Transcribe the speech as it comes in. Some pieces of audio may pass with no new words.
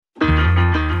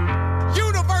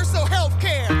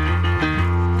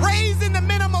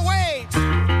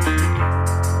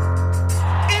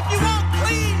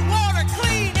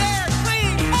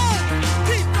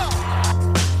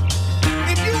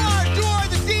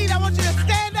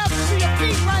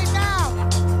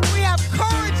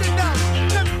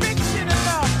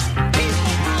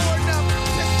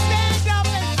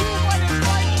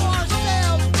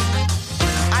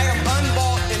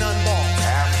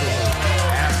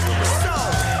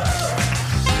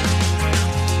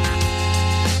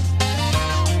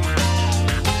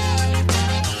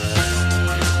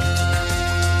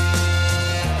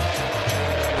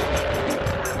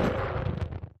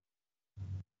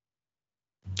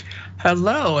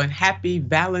Hello and happy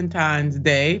Valentine's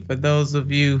Day for those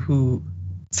of you who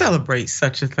celebrate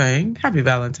such a thing. Happy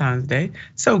Valentine's Day.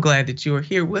 So glad that you are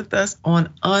here with us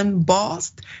on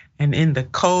Unbossed, and in the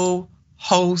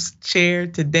co-host chair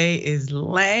today is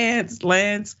Lance.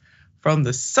 Lance from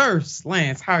the Surfs.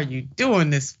 Lance, how are you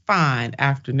doing this fine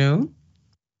afternoon?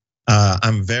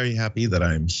 I'm very happy that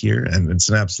I'm here, and it's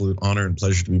an absolute honor and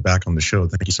pleasure to be back on the show.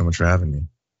 Thank you so much for having me.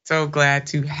 So glad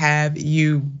to have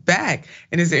you back.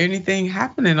 And is there anything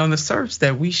happening on the Surfs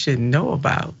that we should know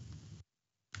about?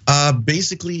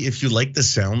 Basically, if you like the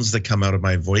sounds that come out of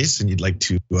my voice and you'd like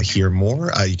to hear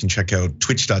more, you can check out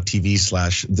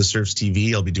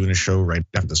twitch.tv/thesurfstv. I'll be doing a show right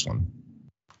after this one.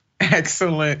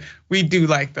 Excellent. We do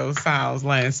like those sounds,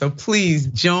 Lance. So please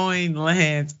join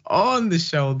Lance on the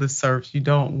show, The Surfs. You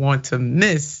don't want to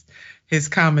miss his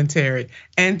commentary.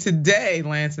 And today,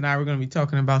 Lance and I were going to be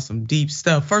talking about some deep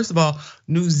stuff. First of all,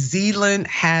 New Zealand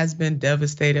has been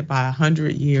devastated by a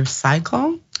 100-year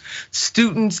cyclone.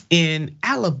 Students in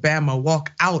Alabama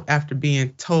walk out after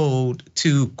being told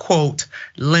to, quote,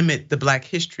 limit the Black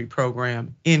History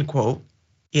program, end quote.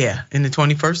 Yeah, in the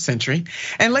 21st century.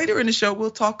 And later in the show,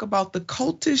 we'll talk about the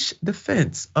cultish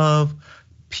defense of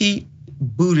Pete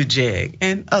Buttigieg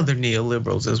and other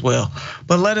neoliberals as well.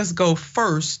 But let us go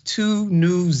first to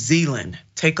New Zealand.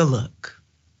 Take a look.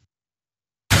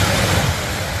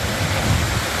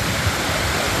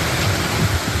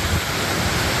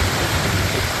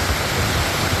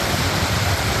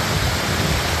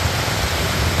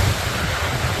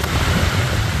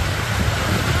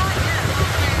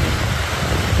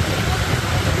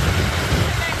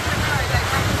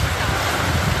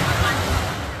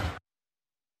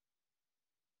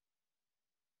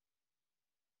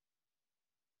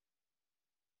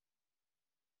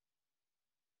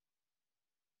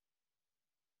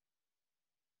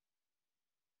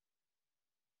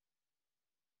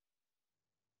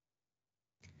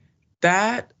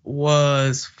 That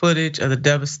was footage of the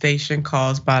devastation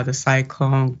caused by the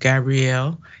cyclone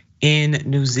Gabrielle in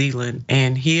New Zealand.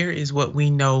 And here is what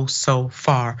we know so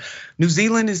far. New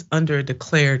Zealand is under a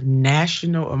declared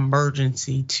national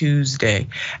emergency Tuesday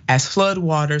as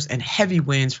floodwaters and heavy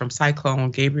winds from Cyclone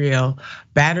Gabrielle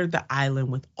battered the island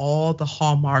with all the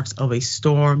hallmarks of a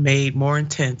storm made more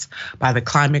intense by the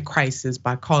climate crisis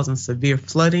by causing severe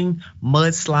flooding,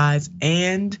 mudslides,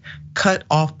 and cut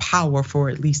off power for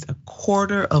at least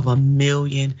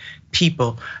 250,000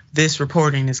 people. This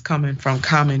reporting is coming from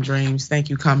Common Dreams. Thank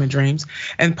you, Common Dreams.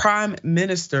 And Prime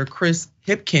Minister Chris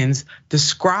Hipkins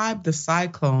described the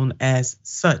cyclone as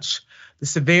such. The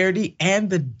severity and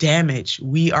the damage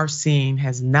we are seeing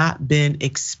has not been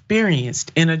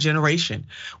experienced in a generation.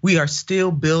 We are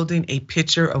still building a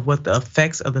picture of what the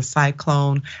effects of the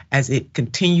cyclone as it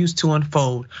continues to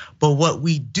unfold. But what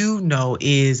we do know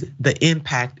is the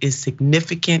impact is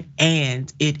significant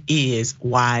and it is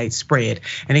widespread.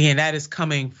 And again, that is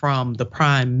coming from the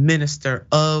Prime Minister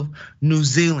of New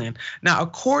Zealand. Now,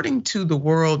 according to the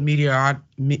World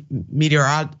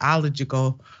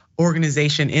Meteorological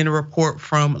Organization in a report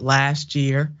from last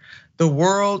year, the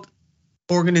World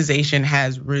Organization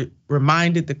has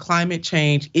reminded the climate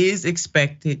change is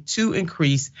expected to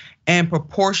increase and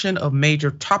proportion of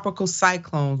major tropical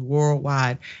cyclones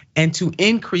worldwide and to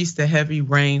increase the heavy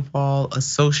rainfall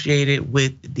associated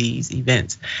with these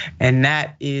events. And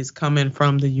that is coming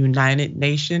from the United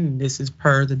Nations. This is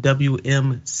per the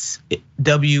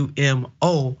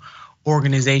WMO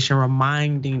organization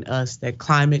reminding us that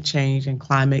climate change and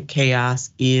climate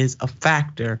chaos is a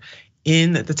factor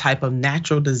in the type of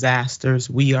natural disasters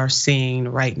we are seeing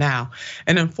right now.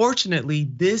 And unfortunately,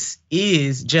 this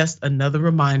is just another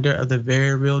reminder of the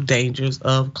very real dangers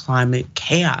of climate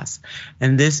chaos.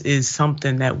 And this is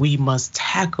something that we must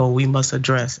tackle, we must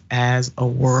address as a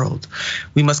world.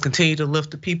 We must continue to lift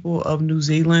the people of New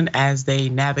Zealand as they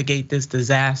navigate this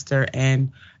disaster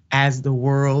and as the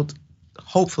world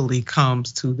hopefully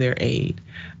comes to their aid.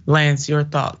 Lance, your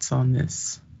thoughts on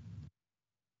this?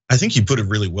 I think you put it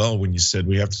really well when you said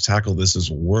we have to tackle this as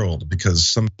a world, because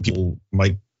some people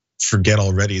might forget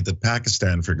already that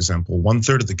Pakistan, for example,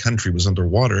 1/3 of the country was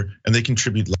underwater and they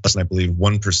contribute less than, I believe,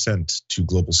 1% to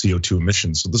global CO2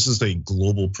 emissions. So this is a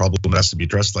global problem that has to be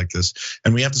addressed like this.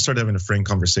 And we have to start having a frank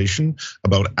conversation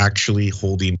about actually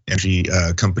holding energy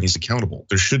companies accountable.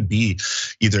 There should be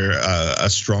either a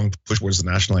strong push towards the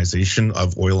nationalization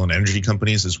of oil and energy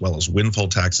companies, as well as windfall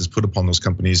taxes put upon those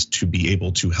companies to be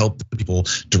able to help the people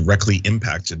directly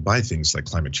impacted by things like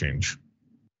climate change.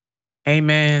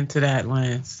 Amen to that,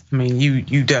 Lance. I mean,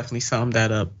 you definitely summed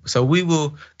that up. So we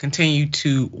will continue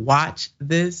to watch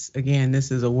this. Again, this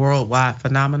is a worldwide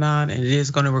phenomenon, and it is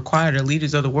going to require the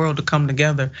leaders of the world to come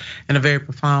together in a very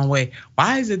profound way.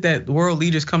 Why is it that the world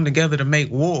leaders come together to make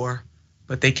war,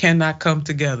 but they cannot come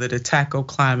together to tackle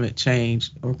climate change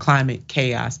or climate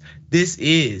chaos? This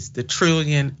is the $1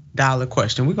 trillion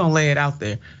question. We're gonna lay it out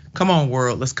there. Come on,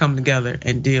 world, let's come together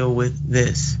and deal with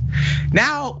this.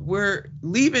 Now we're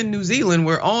leaving New Zealand,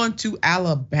 we're on to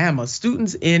Alabama.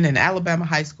 Students in an Alabama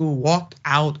high school walked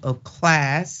out of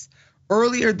class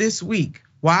earlier this week.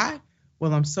 Why?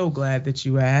 Well, I'm so glad that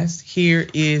you asked. Here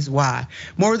is why.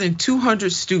 More than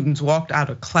 200 students walked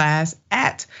out of class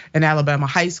at an Alabama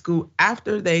high school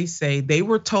after they say they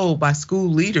were told by school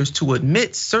leaders to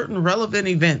omit certain relevant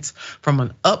events from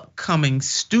an upcoming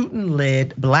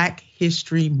student-led Black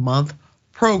History Month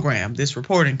program. This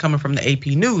reporting coming from the AP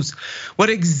News. What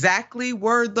exactly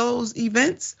were those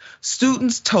events?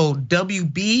 Students told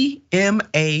WBMA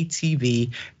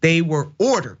TV they were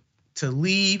ordered to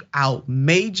leave out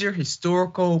major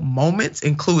historical moments,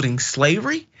 including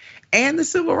slavery and the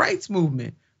civil rights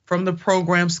movement, from the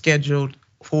program scheduled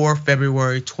for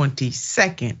February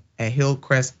 22nd at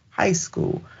Hillcrest High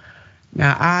School.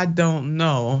 Now, I don't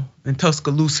know in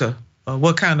Tuscaloosa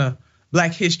what kind of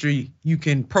Black history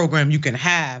program you can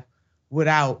have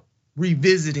without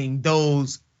revisiting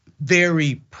those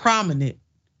very prominent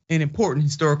and important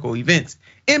historical events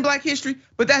in Black history,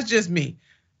 but that's just me.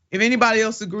 If anybody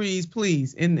else agrees,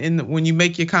 please, when you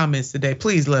make your comments today,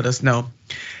 please let us know.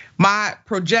 My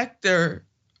proctor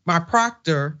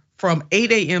from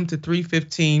 8 a.m. to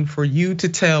 3:15 for you to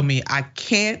tell me I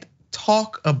can't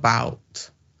talk about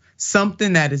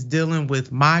something that is dealing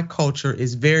with my culture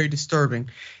is very disturbing.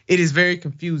 It is very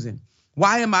confusing.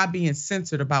 Why am I being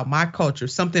censored about my culture,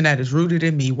 something that is rooted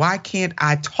in me? Why can't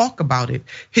I talk about it?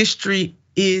 History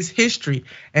is history,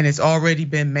 and it's already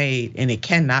been made, and it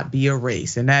cannot be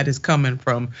erased. And that is coming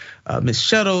from Ms.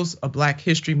 Shuttles, a Black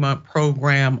History Month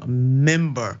program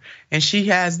member. And she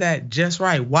has that just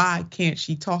right. Why can't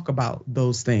she talk about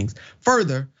those things?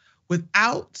 Further,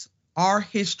 without our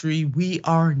history, we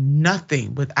are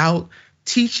nothing. Without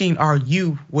teaching our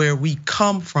youth where we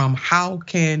come from, how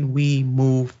can we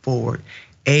move forward?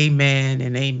 Amen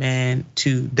and amen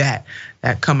to that.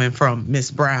 That coming from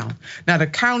Ms. Brown. Now, the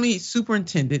county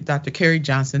superintendent, Dr. Carrie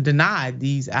Johnson, denied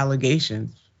these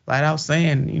allegations, flat out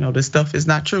saying, this stuff is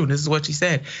not true. This is what she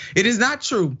said. It is not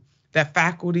true that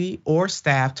faculty or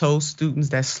staff told students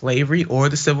that slavery or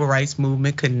the civil rights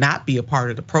movement could not be a part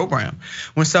of the program.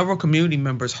 When several community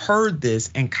members heard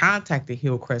this and contacted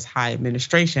Hillcrest High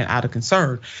administration out of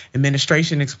concern,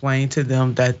 administration explained to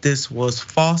them that this was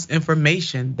false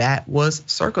information that was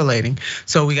circulating.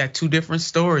 So we got two different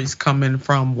stories coming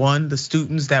from one, the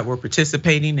students that were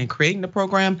participating in creating the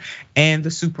program, and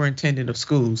the superintendent of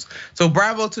schools. So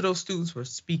bravo to those students for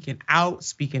speaking out,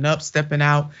 speaking up, stepping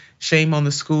out. Shame on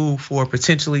the school for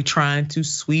potentially trying to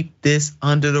sweep this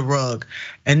under the rug.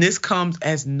 And this comes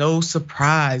as no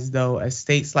surprise, though, as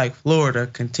states like Florida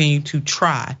continue to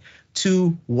try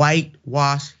to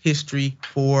whitewash history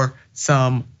for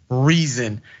some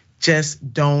reason.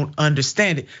 Just don't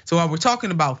understand it. So while we're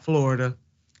talking about Florida,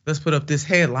 let's put up this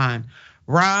headline.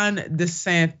 Ron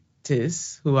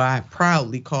DeSantis, who I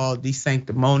proudly call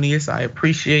DeSanctimonious. I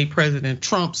appreciate President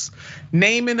Trump's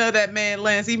naming of that man,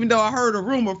 Lance, even though I heard a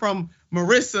rumor from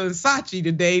Marissa and Sachi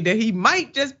today that he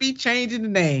might just be changing the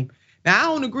name. Now, I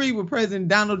don't agree with President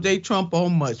Donald J. Trump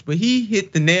on much, but he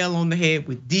hit the nail on the head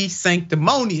with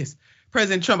DeSanctimonious.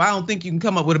 President Trump, I don't think you can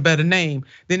come up with a better name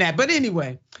than that. But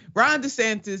anyway, Ron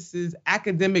DeSantis's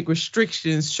academic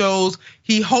restrictions shows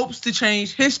he hopes to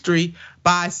change history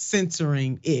by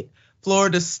censoring it.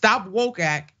 Florida's Stop Woke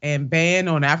Act and ban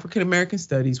on African American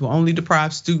studies will only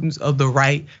deprive students of the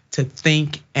right to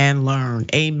think and learn.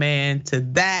 Amen to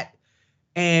that.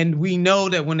 And we know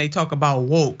that when they talk about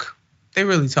woke, they're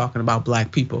really talking about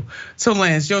Black people. So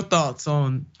Lance, your thoughts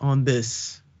on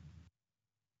this?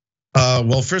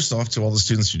 Well, first off, to all the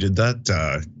students who did that,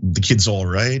 the kid's all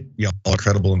right. Yeah, all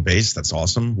credible and based. That's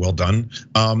awesome. Well done.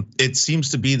 It seems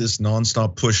to be this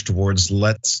nonstop push towards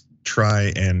let's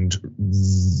try and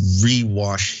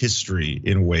rewash history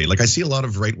in a way. Like I see a lot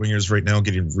of right wingers right now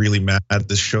getting really mad at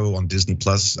this show on Disney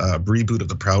Plus, reboot of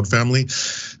the Proud Family.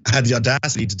 Had the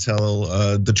audacity to tell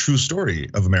the true story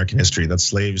of American history, that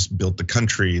slaves built the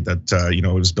country, that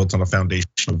it was built on a foundation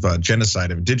of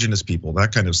genocide of indigenous people,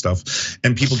 that kind of stuff.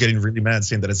 And people getting really mad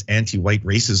saying that it's anti-white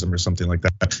racism or something like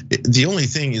that. The only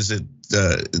thing is that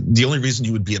the only reason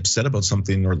you would be upset about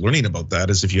something or learning about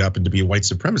that is if you happen to be a white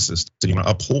supremacist,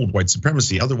 uphold called white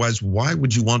supremacy. Otherwise, why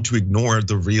would you want to ignore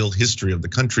the real history of the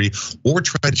country or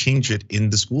try to change it in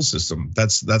the school system?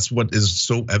 That's what is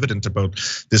so evident about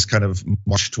this kind of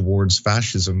march towards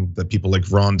fascism that people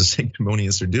like Ron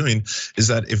DeSanctimonious are doing, is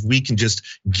that if we can just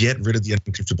get rid of the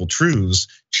uncomfortable truths,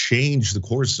 change the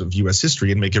course of US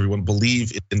history and make everyone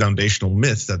believe in the foundational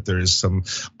myth that there is some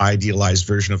idealized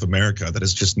version of America that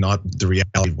is just not the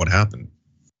reality of what happened.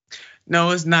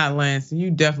 No, it's not, Lance.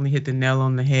 You definitely hit the nail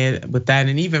on the head with that.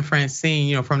 And even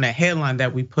Francine, from that headline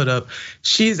that we put up,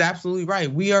 she is absolutely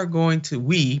right. We are going to,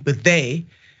 but they,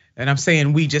 and I'm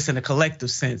saying we just in a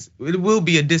collective sense, it will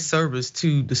be a disservice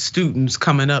to the students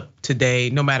coming up today,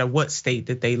 no matter what state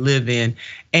that they live in.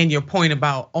 And your point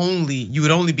about you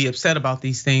would only be upset about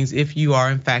these things if you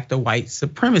are in fact a white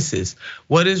supremacist.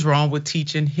 What is wrong with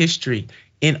teaching history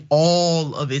in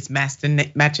all of its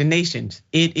machinations?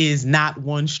 It is not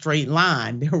one straight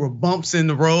line. There were bumps in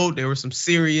the road. There was some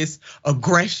serious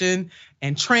aggression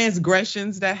and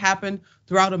transgressions that happened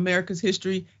throughout America's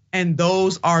history. And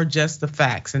those are just the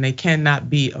facts, and they cannot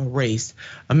be erased.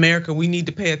 America, we need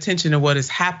to pay attention to what is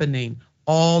happening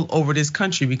all over this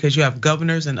country, because you have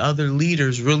governors and other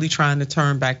leaders really trying to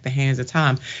turn back the hands of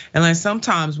time. And like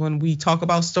sometimes when we talk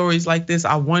about stories like this,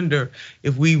 I wonder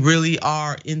if we really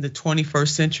are in the 21st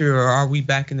century, or are we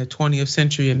back in the 20th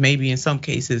century, and maybe in some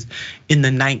cases in the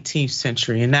 19th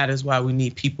century. And that is why we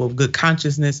need people of good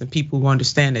consciousness and people who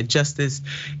understand that justice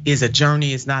is a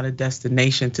journey, it's not a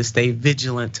destination, to stay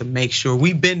vigilant, to make sure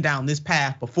we've been down this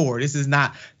path before. This is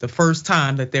not the first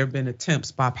time that there have been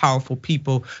attempts by powerful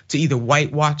people to either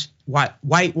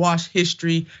whitewash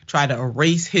history, try to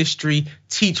erase history,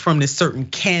 teach from this certain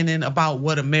canon about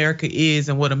what America is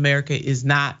and what America is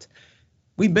not.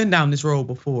 We've been down this road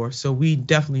before, so we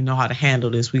definitely know how to handle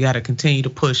this. We got to continue to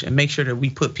push and make sure that we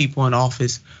put people in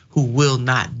office who will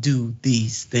not do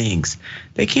these things.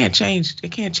 They can't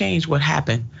change what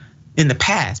happened in the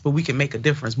past, but we can make a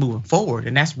difference moving forward.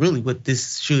 And that's really what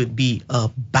this should be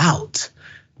about.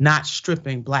 Not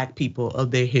stripping Black people of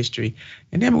their history.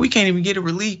 And then we can't even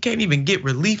get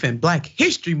relief in Black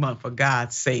History Month, for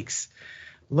God's sakes.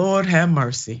 Lord have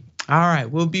mercy. All right,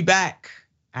 we'll be back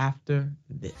after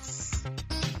this.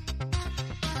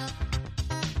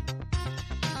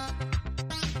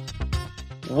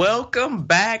 Welcome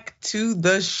back to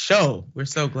the show. We're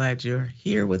so glad you're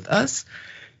here with us.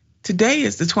 Today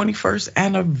is the 21st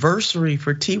anniversary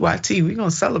for TYT. We're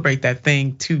gonna celebrate that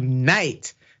thing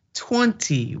tonight.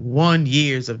 21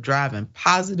 years of driving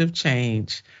positive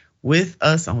change with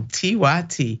us on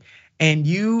TYT. And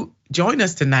you join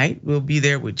us tonight. We'll be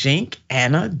there with Jink,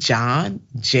 Anna, John,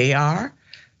 JR,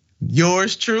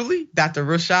 yours truly, Dr.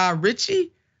 Rashad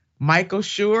Ritchie, Michael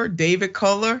Schur, David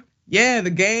Kohler. Yeah, the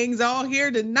gang's all here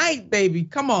tonight, baby.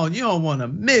 Come on, you don't wanna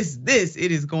miss this.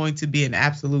 It is going to be an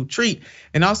absolute treat.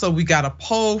 And also we got a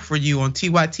poll for you on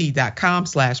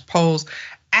tyt.com/polls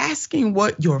asking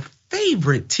what your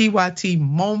favorite TYT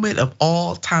moment of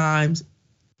all time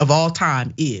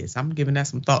is. I'm giving that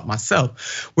some thought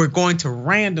myself. We're going to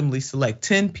randomly select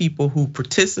 10 people who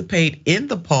participate in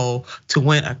the poll to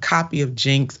win a copy of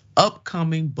Jink's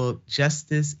upcoming book,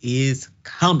 Justice is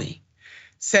Coming,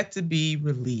 set to be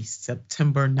released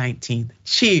September 19th.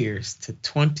 Cheers to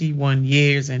 21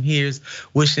 years, and here's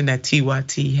wishing that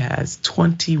TYT has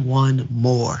 21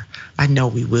 more. I know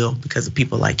we will, because of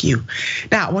people like you.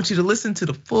 Now, I want you to listen to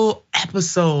the full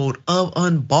episode of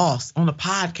Unbossed on the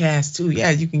podcast too. Yeah,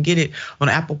 you can get it on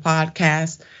Apple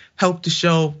Podcasts. Help the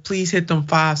show. Please hit them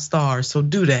 5 stars. So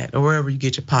do that, or wherever you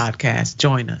get your podcast.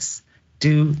 Join us.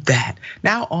 Do that.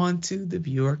 Now on to the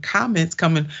viewer comments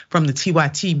coming from the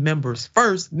TYT members.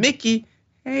 First, Mickey.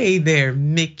 Hey there,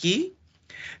 Mickey.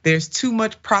 There's too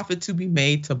much profit to be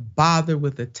made to bother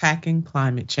with attacking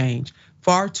climate change.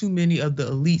 Far too many of the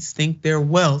elites think their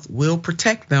wealth will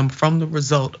protect them from the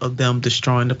result of them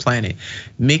destroying the planet.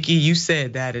 Mickey, you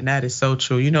said that, and that is so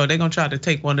true. They're gonna try to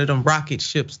take one of them rocket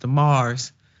ships to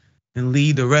Mars and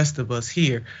leave the rest of us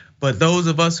here. But those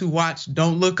of us who watch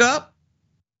Don't Look Up,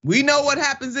 we know what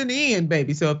happens in the end,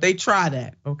 baby. So if they try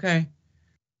that, okay?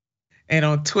 And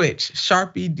on Twitch,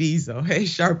 Sharpie Diesel. Hey,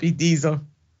 Sharpie Diesel.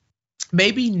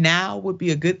 Maybe now would be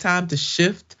a good time to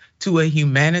shift to a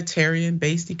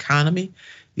humanitarian-based economy.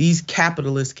 These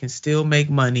capitalists can still make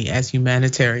money as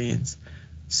humanitarians.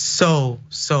 So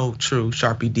true,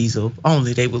 Sharpie Diesel. If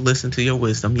only they would listen to your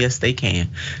wisdom. Yes, they can.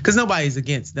 Because nobody's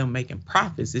against them making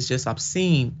profits. It's just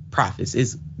obscene profits.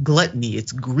 It's gluttony,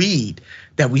 it's greed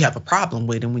that we have a problem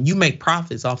with. And when you make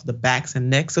profits off the backs and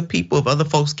necks of people, if other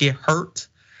folks get hurt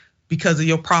because of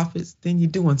your profits, then you're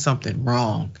doing something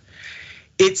wrong.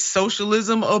 It's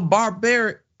socialism or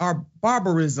barbarism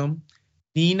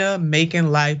Nina making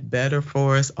life better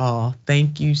for us all.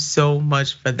 Thank you so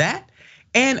much for that.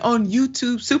 And on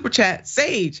YouTube Super Chat,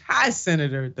 Sage, hi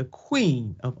Senator, the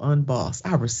Queen of Unbossed.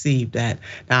 I received that.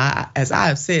 Now, as I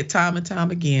have said time and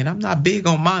time again, I'm not big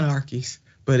on monarchies,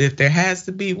 but if there has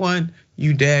to be one,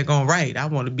 you daggone right. I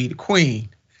want to be the queen.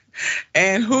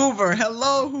 And Hoover,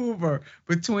 hello Hoover,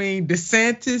 between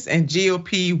DeSantis and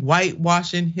GOP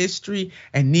whitewashing history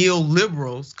and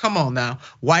neoliberals. Come on now,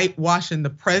 whitewashing the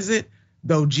present,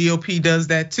 though GOP does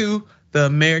that too. The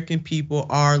American people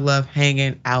are left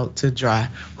hanging out to dry.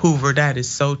 Hoover, that is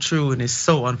so true and it's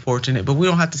so unfortunate, but we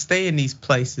don't have to stay in these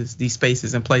places, these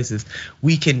spaces and places.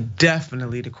 We can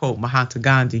definitely, to quote Mahatma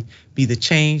Gandhi, be the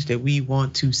change that we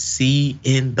want to see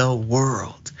in the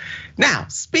world. Now,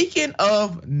 speaking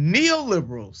of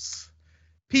neoliberals,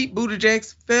 Pete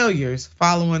Buttigieg's failures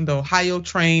following the Ohio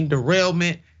train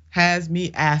derailment has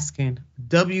me asking,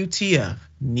 WTF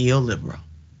neoliberal?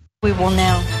 We will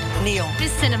now kneel.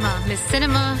 Miss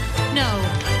Cinema, no.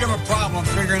 You have a problem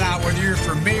figuring out whether you're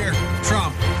for me or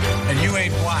Trump, and you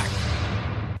ain't black.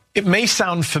 It may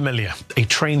sound familiar. A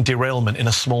train derailment in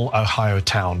a small Ohio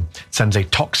town sends a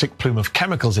toxic plume of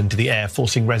chemicals into the air,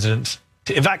 forcing residents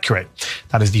to evacuate.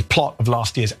 That is the plot of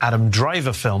last year's Adam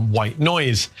Driver film, White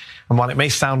Noise. And while it may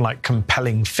sound like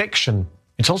compelling fiction,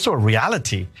 it's also a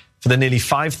reality for the nearly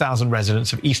 5,000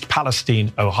 residents of East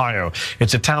Palestine, Ohio.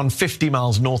 It's a town 50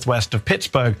 miles northwest of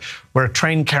Pittsburgh where a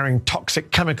train carrying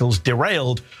toxic chemicals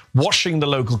derailed, washing the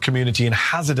local community in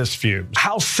hazardous fumes.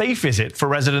 How safe is it for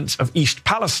residents of East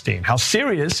Palestine? How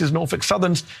serious is Norfolk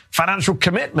Southern's financial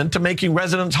commitment to making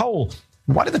residents whole?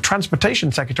 Why did the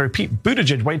Transportation Secretary Pete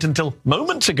Buttigieg wait until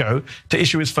moments ago to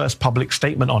issue his first public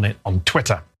statement on it on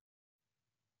Twitter?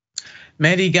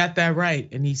 Mehdi got that right,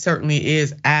 and he certainly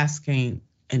is asking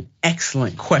an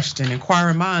excellent question.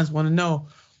 Inquiring minds want to know,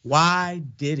 why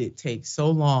did it take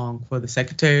so long for the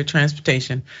Secretary of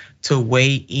Transportation to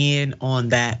weigh in on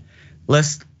that?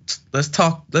 Let's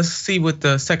talk, let's see what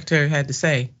the Secretary had to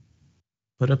say.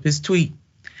 Put up his tweet.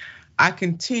 I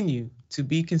continue to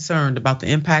be concerned about the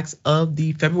impacts of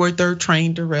the February 3rd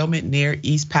train derailment near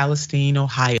East Palestine,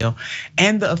 Ohio,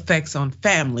 and the effects on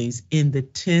families in the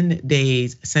 10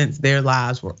 days since their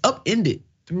lives were upended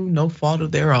through no fault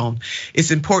of their own.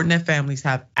 It's important that families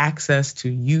have access to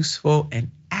useful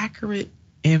and accurate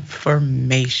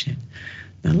information.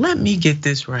 Now, let me get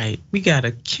this right. We got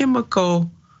a train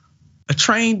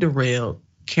derailed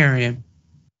carrying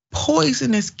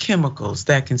poisonous chemicals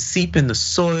that can seep in the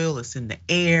soil, it's in the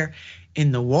air,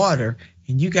 in the water.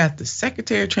 And you got the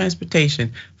Secretary of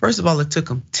Transportation. First of all, it took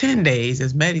him 10 days,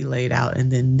 as Mehdi laid out.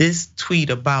 And then this tweet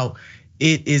about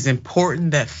it is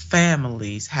important that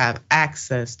families have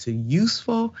access to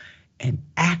useful and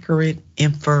accurate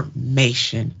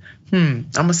information. I'm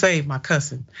gonna save my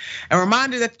cousin. A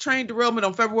reminder that the train derailment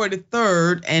on February the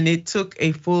 3rd, and it took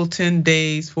a full 10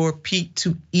 days for Pete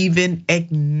to even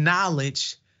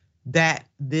acknowledge that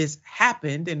this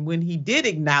happened. And when he did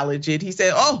acknowledge it, he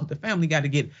said, oh, the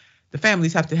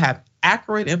families have to have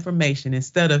accurate information,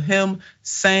 instead of him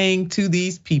saying to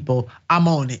these people, I'm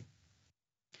on it.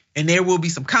 And there will be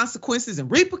some consequences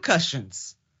and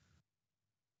repercussions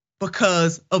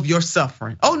because of your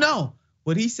suffering. Oh no,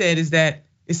 what he said is that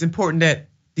it's important that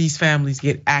these families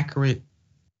get accurate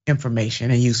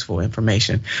information and useful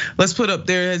information. Let's put up,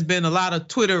 there has been a lot of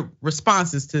Twitter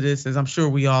responses to this, as I'm sure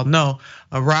we all know.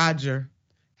 Roger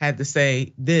had this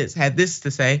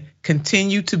to say,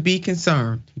 continue to be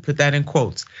concerned. He put that in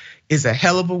quotes. Is a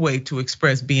hell of a way to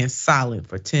express being silent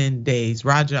for 10 days.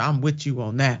 Roger, I'm with you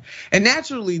on that. And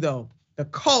naturally though, the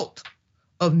cult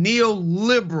of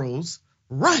neoliberals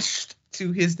rushed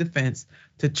to his defense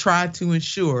to try to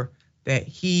ensure that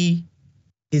he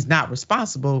is not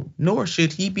responsible, nor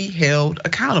should he be held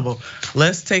accountable.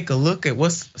 Let's take a look at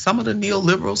what some of the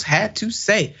neoliberals had to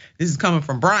say. This is coming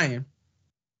from Brian.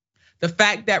 The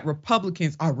fact that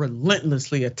Republicans are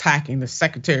relentlessly attacking the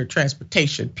Secretary of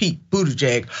Transportation, Pete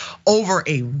Buttigieg, over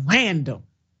a random,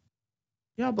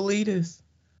 y'all believe this?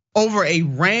 Over a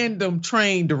random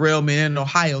train derailment in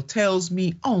Ohio tells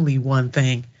me only one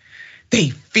thing. They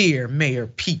fear Mayor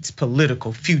Pete's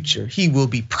political future. He will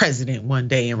be president one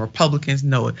day, and Republicans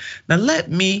know it. Now let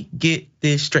me get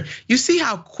this straight. You see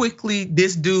how quickly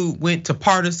this dude went to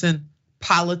partisan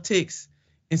politics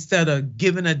instead of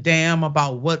giving a damn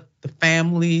about what the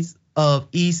families of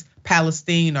East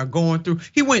Palestine are going through.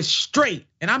 He went straight,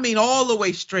 and I mean all the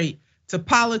way straight, to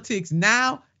politics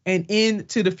now and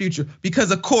into the future,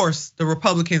 because of course the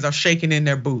Republicans are shaking in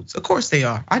their boots. Of course they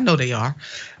are. I know they are.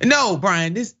 No,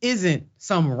 Brian, this isn't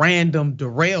some random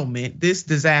derailment. This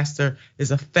disaster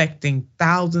is affecting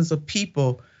thousands of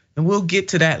people And we'll get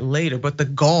to that later. But the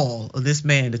gall of this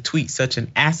man to tweet such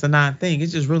an asinine thing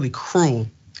is just really cruel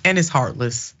and it's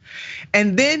heartless.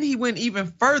 And then he went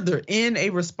even further in a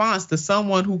response to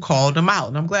someone who called him out.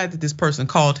 And I'm glad that this person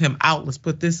called him out. Let's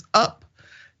put this up.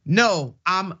 No,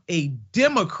 I'm a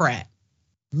Democrat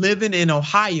living in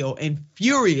Ohio and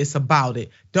furious about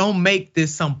it. Don't make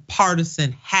this some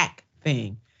partisan hack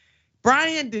thing.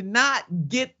 Brian did not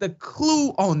get the clue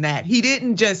on that. He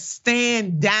didn't just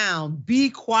stand down, be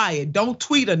quiet, don't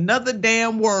tweet another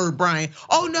damn word, Brian.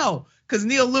 Oh no, because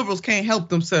neoliberals can't help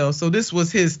themselves. So this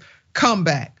was his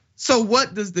comeback. So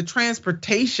what does the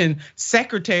transportation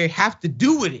secretary have to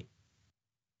do with it?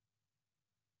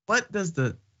 What does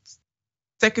the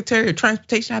secretary of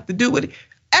transportation have to do with it?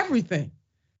 Everything.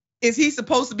 Is he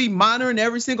supposed to be monitoring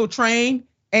every single train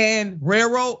and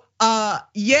railroad?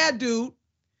 Yeah, dude.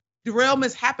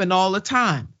 Derailments happen all the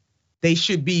time. They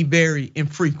should be very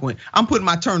infrequent. I'm putting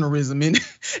my Turnerism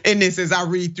in this as I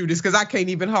read through this because I can't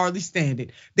even hardly stand it.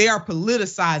 They are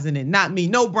politicizing it, not me.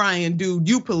 No, Brian, dude,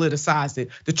 you politicized it.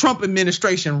 The Trump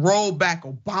administration rolled back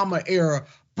Obama era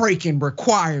braking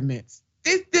requirements.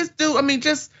 This dude, I mean,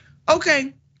 just,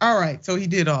 okay, all right. So he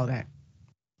did all that.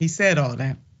 He said all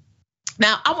that.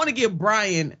 Now, I want to give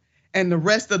Brian and the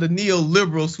rest of the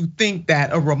neoliberals who think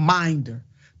that a reminder.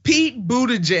 Pete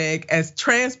Buttigieg as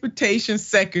transportation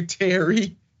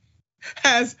secretary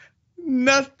has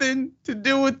nothing to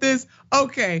do with this.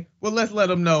 Okay, well, let's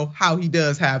let him know how he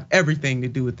does have everything to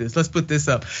do with this. Let's put this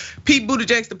up. Pete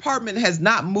Buttigieg's department has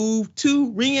not moved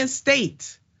to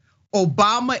reinstate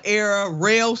Obama era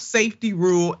rail safety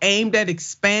rule aimed at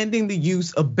expanding the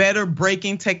use of better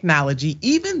braking technology,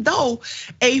 even though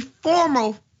a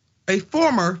former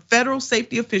federal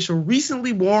safety official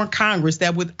recently warned Congress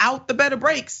that without the better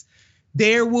brakes,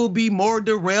 there will be more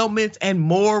derailments and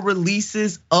more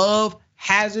releases of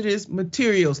hazardous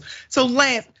materials. So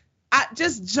Lance, I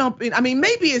just jump in. I mean,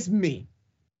 maybe it's me.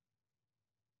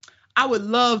 I would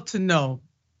love to know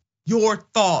your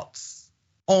thoughts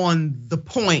on the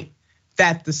point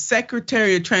that the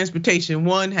Secretary of Transportation,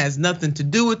 one, has nothing to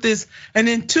do with this, and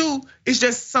then two, is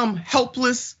just some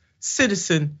helpless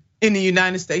citizen in the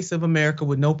United States of America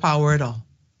with no power at all.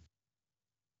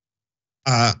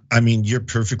 I mean, you're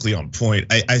perfectly on point.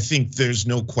 I think there's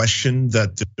no question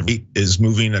that the rate is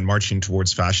moving and marching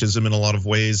towards fascism in a lot of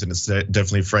ways, and it's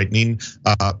definitely frightening.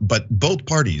 But both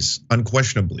parties,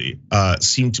 unquestionably,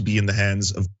 seem to be in the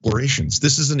hands of corporations.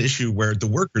 This is an issue where the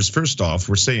workers, first off,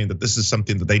 were saying that this is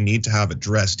something that they need to have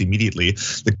addressed immediately.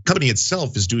 The company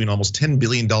itself is doing almost $10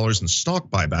 billion in stock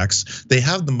buybacks. They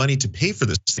have the money to pay for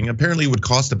this thing. Apparently, it would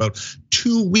cost about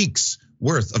 2 weeks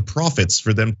worth of profits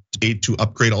for them to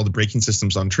upgrade all the braking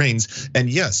systems on trains. And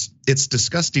yes, it's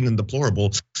disgusting and deplorable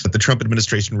that the Trump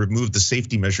administration removed the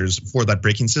safety measures for that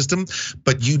braking system,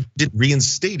 but you did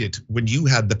reinstate it when you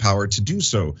had the power to do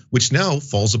so, which now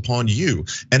falls upon you.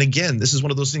 And again, this is one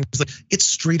of those things like it's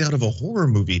straight out of a horror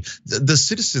movie. The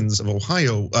citizens of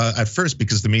Ohio at first,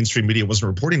 because the mainstream media wasn't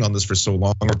reporting on this for so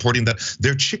long, reporting that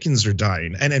their chickens are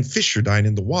dying and fish are dying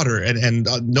in the water and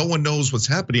no one knows what's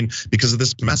happening because of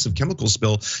this massive chemical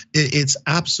spill. It's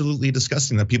absolutely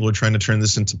disgusting that people are trying to turn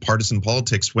this into partisan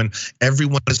politics when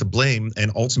everyone is to blame,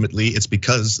 and ultimately it's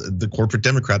because the corporate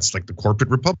Democrats, like the corporate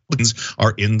Republicans,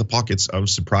 are in the pockets of,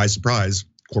 surprise, surprise,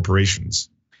 corporations.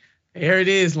 There it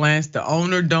is, Lance. The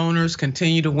owner donors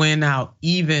continue to win out,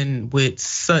 even with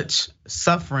such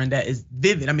suffering that is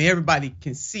vivid. I mean, everybody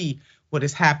can see what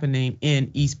is happening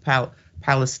in East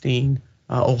Palestine,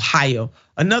 Ohio.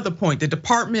 Another point, the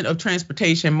Department of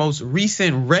Transportation most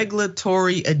recent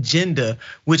regulatory agenda,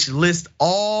 which lists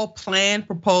all planned,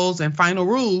 proposed, and final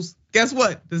rules, guess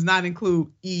what? Does not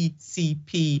include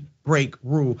ECP brake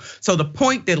rule. So the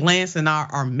point that Lance and I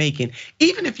are making,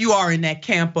 even if you are in that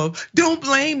camp of don't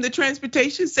blame the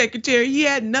transportation secretary, he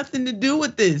had nothing to do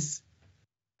with this.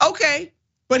 Okay,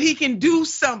 but he can do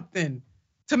something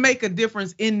to make a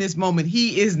difference in this moment.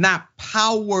 He is not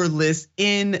powerless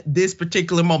in this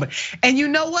particular moment. And you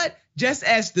know what? Just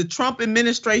as the Trump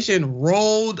administration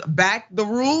rolled back the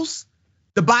rules,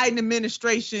 the Biden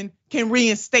administration can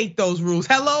reinstate those rules.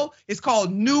 Hello, it's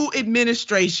called new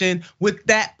administration with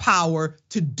that power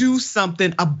to do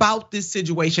something about this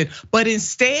situation. But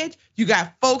instead, you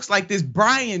got folks like this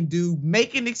Brian dude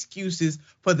making excuses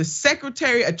for the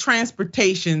Secretary of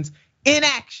Transportation's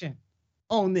inaction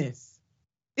on this.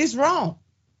 It's wrong,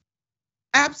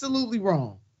 absolutely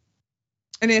wrong.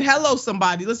 And then hello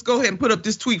somebody, let's go ahead and put up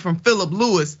this tweet from Philip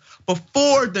Lewis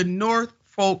before the Norfolk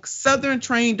Norfolk Southern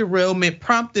train derailment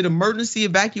prompted emergency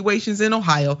evacuations in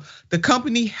Ohio, the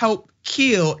company helped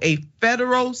kill a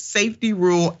federal safety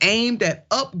rule aimed at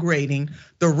upgrading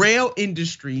the rail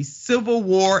industry's Civil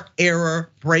War era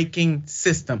braking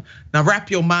system. Now wrap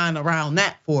your mind around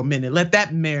that for a minute. Let that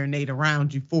marinate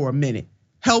around you for a minute.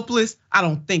 Helpless? I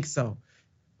don't think so.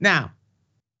 Now,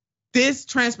 this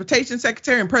transportation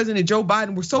secretary and President Joe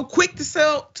Biden were so quick to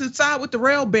side with the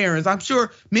rail barons. I'm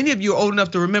sure many of you are old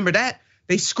enough to remember that.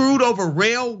 They screwed over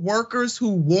rail workers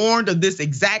who warned of this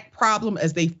exact problem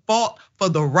as they fought for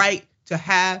the right to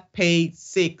have paid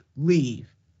sick leave.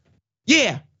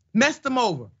 Yeah, messed them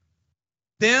over.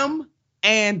 Them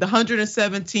and the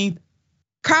 117th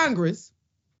Congress,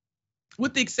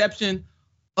 with the exception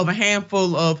of a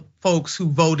handful of folks who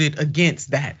voted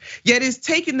against that. Yet it's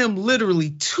taken them literally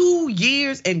 2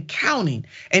 years and counting,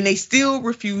 and they still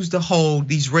refuse to hold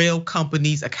these rail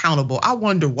companies accountable. I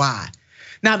wonder why.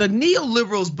 Now, the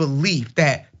neoliberals' belief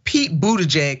that Pete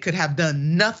Buttigieg could have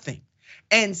done nothing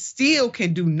and still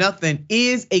can do nothing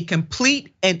is a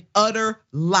complete and utter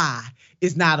lie.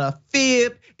 It's not a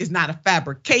fib, it's not a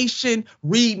fabrication.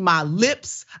 Read my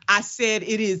lips. I said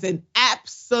it is an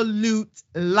absolute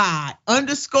lie.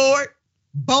 Underscore it,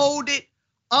 bold it,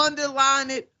 underline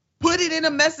it, put it in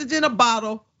a message in a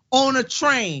bottle on a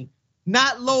train,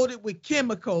 not loaded with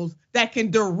chemicals that can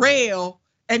derail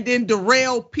and then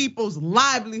derail people's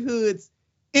livelihoods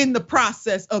in the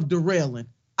process of derailing.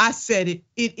 I said it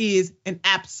is an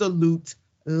absolute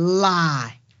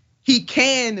lie. He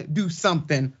can do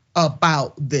something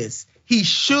about this. He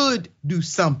should do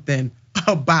something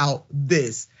about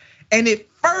this. And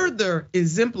it further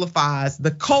exemplifies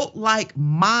the cult-like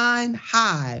mind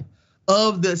hive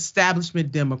of the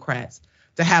establishment Democrats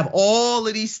to have all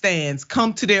of these stands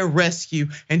come to their rescue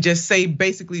and just say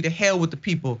basically to hell with the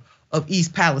people of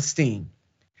East Palestine.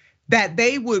 That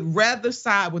they would rather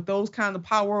side with those kind of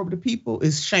power over the people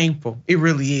is shameful. It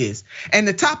really is. And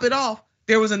to top it off,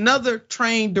 there was another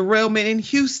train derailment in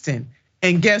Houston.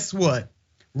 And guess what?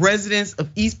 Residents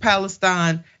of East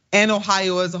Palestine and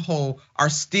Ohio as a whole are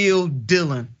still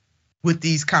dealing with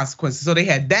these consequences. So they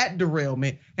had that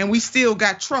derailment and we still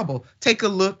got trouble. Take a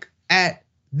look at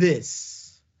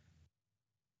this.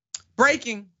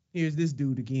 Breaking, here's this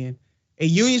dude again. A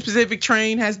Union Pacific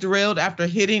train has derailed after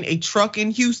hitting a truck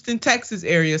in Houston, Texas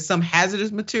area. Some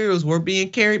hazardous materials were being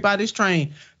carried by this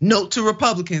train. Note to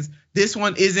Republicans, this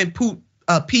one isn't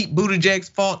Pete Buttigieg's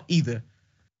fault either.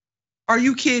 Are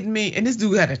you kidding me? And this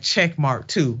dude had a check mark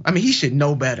too. I mean, he should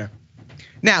know better.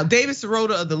 Now, David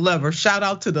Sirota of The Lever, shout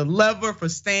out to The Lever for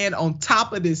staying on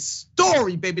top of this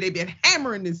story, baby. They've been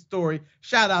hammering this story.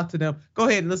 Shout out to them. Go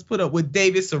ahead and let's put up what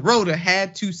David Sirota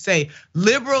had to say.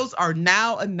 Liberals are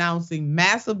now announcing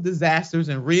massive disasters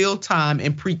in real time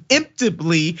and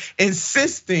preemptively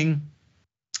insisting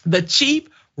the chief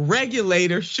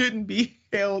regulator shouldn't be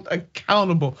held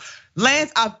accountable.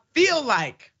 Lance, I feel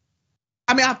like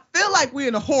we're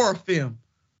in a horror film,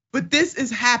 but this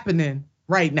is happening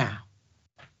right now.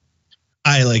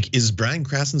 Is Brian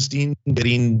Krassenstein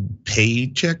getting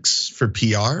paychecks for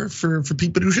PR for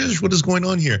Pete Buttigieg? What is going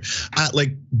on here?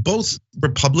 Both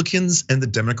Republicans and the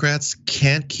Democrats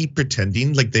can't keep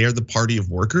pretending like they are the party of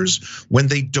workers when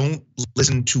they don't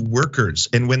listen to workers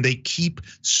and when they keep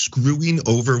screwing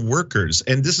over workers.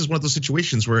 And this is one of those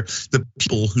situations where the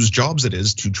people whose jobs it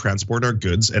is to transport our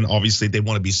goods, and obviously they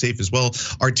want to be safe as well,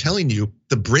 are telling you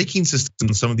the braking system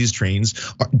in some of these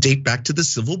trains date back to the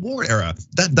Civil War era.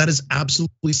 That is absolutely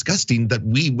disgusting that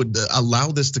we would allow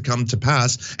this to come to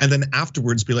pass and then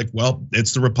afterwards be like, well,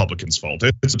 it's the Republicans' fault,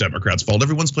 it's the Democrats' fault.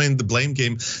 Everyone's playing the blame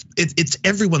game. It's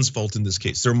everyone's fault in this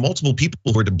case. There are multiple people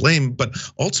who are to blame, but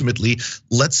ultimately,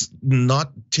 let's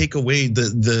not take away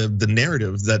the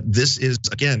narrative that this is,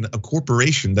 again, a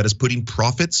corporation that is putting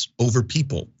profits over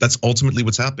people. That's ultimately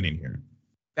what's happening here.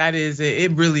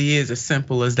 It really is as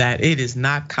simple as that. It is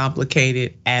not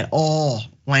complicated at all,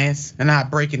 Lance, and I'm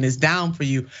breaking this down for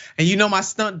you. And you know my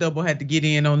stunt double had to get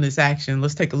in on this action.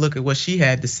 Let's take a look at what she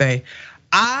had to say.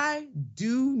 I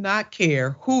do not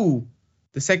care who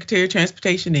the Secretary of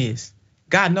Transportation is.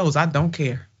 God knows I don't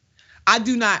care. I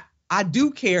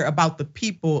do care about the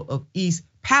people of East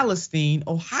Palestine,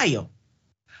 Ohio.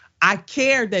 I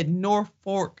care that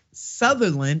Norfolk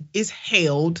Southern is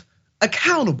held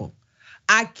accountable.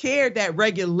 I care that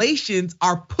regulations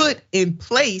are put in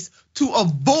place to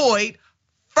avoid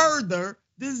further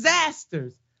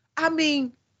disasters. I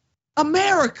mean,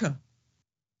 America.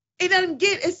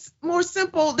 It's more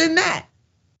simple than that.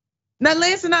 Now,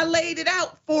 Lance and I laid it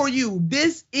out for you.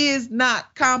 This is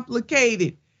not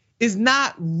complicated. It's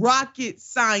not rocket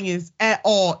science at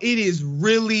all. It is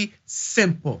really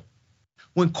simple.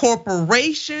 When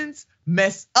corporations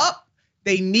mess up,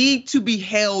 they need to be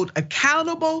held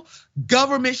accountable.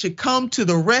 Government should come to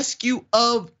the rescue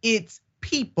of its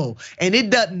people. And it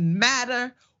doesn't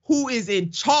matter who is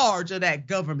in charge of that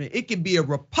government. It can be a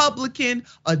Republican,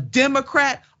 a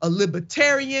Democrat, a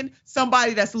Libertarian,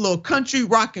 somebody that's a little country,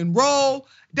 rock and roll.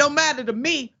 Don't matter to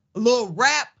me. A little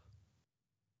rap,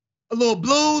 a little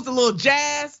blues, a little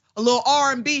jazz, a little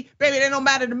R&B. Baby, they don't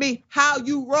matter to me how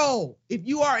you roll. If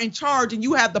you are in charge and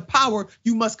you have the power,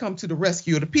 you must come to the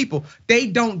rescue of the people. They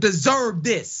don't deserve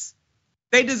this.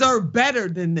 They deserve better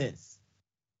than this.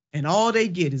 And all they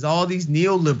get is all these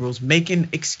neoliberals making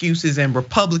excuses and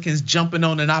Republicans jumping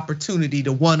on an opportunity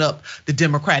to one up the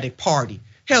Democratic Party.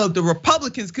 Hell, the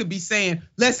Republicans could be saying,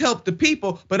 let's help the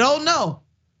people, but oh no,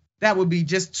 that would be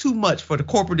just too much for the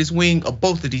corporatist wing of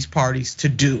both of these parties to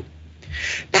do.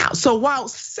 Now, so while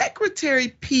Secretary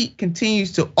Pete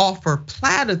continues to offer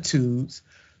platitudes,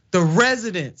 the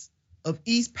residents of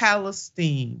East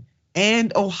Palestine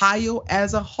and Ohio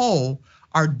as a whole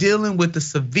are dealing with the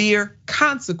severe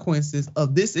consequences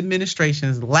of this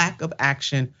administration's lack of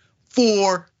action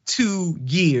for 2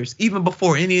 years. Even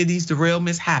before any of these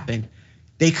derailments happened,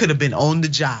 they could have been on the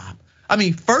job. I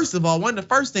mean, first of all, one of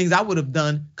the first things I would have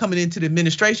done coming into the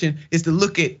administration is to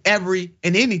look at every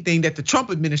and anything that the Trump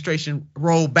administration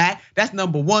rolled back. That's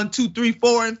number 1, 2, 3,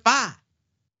 4, and 5.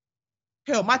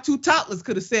 Hell, my 2 toddlers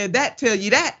could have said that, tell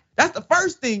you that. That's the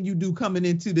first thing you do coming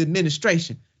into the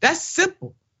administration. That's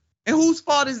simple. And whose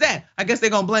fault is that? I guess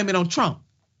they're gonna blame it on Trump.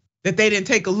 That they didn't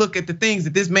take a look at the things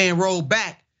that this man rolled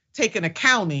back, take an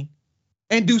accounting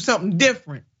and do something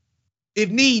different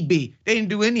if need be. They didn't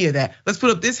do any of that. Let's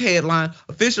put up this headline.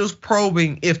 Officials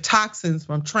probing if toxins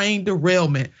from train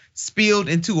derailment spilled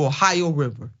into Ohio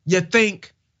River. You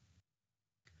think?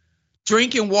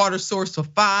 Drinking water source for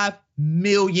 5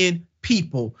 million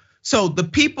people. So the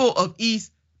people of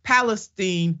East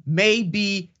Palestine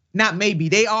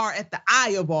they are at the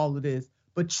eye of all of this,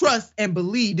 but trust and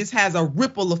believe this has a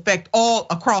ripple effect all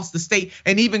across the state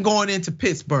and even going into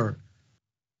Pittsburgh.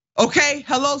 Okay,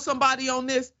 hello, somebody on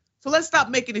this? So let's stop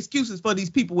making excuses for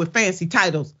these people with fancy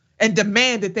titles and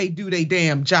demand that they do their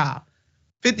damn job.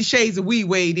 50 Shades of We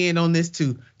weighed in on this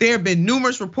too. There have been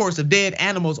numerous reports of dead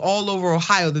animals all over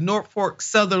Ohio. The Norfolk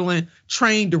Southern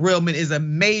train derailment is a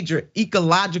major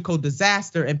ecological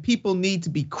disaster and people need to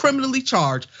be criminally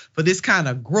charged for this kind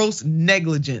of gross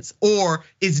negligence or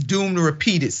it's doomed to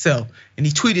repeat itself. And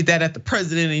he tweeted that at the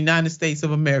president of the United States of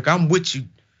America. I'm with you,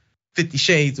 50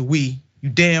 Shades of We. You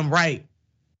damn right,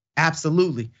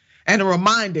 absolutely. And a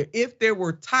reminder, if there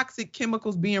were toxic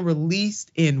chemicals being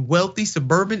released in wealthy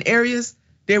suburban areas,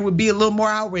 there would be a little more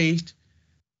outraged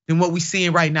than what we're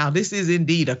seeing right now. This is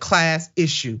indeed a class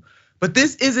issue. But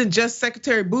this isn't just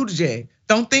Secretary Buttigieg.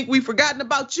 Don't think we've forgotten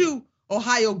about you,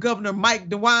 Ohio Governor Mike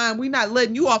DeWine. We're not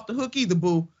letting you off the hook either,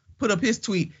 boo. Put up his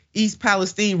tweet. East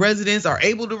Palestine residents are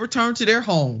able to return to their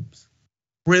homes.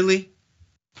 Really?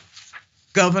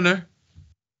 Governor?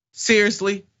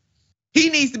 Seriously? He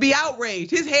needs to be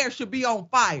outraged. His hair should be on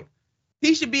fire.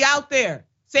 He should be out there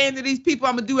saying to these people,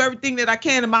 I'm gonna do everything that I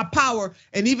can in my power.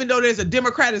 And even though there's a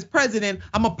Democrat as president,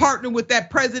 I'm gonna partner with that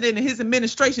president and his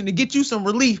administration to get you some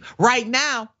relief right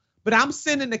now. But I'm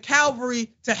sending the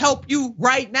cavalry to help you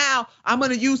right now. I'm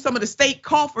gonna use some of the state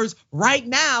coffers right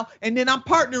now. And then I'm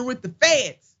partnering with the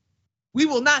feds. We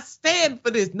will not stand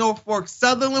for this, Norfolk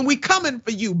Southern. We coming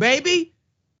for you, baby.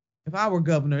 If I were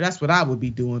governor, that's what I would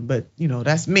be doing. But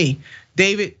that's me.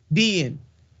 David Dean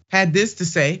had this to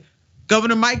say.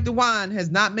 Governor Mike DeWine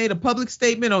has not made a public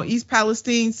statement on East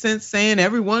Palestine since saying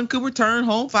everyone could return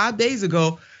home 5 days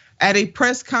ago. At a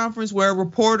press conference where a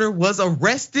reporter was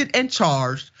arrested and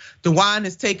charged, DeWine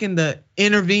has taken the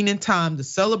intervening time to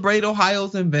celebrate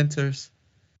Ohio's inventors.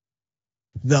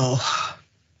 Though,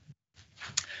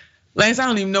 Lance, I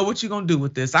don't even know what you're gonna do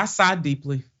with this. I sigh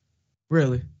deeply,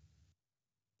 really.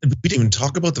 We didn't even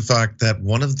talk about the fact that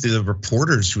one of the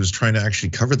reporters who was trying to actually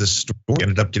cover this story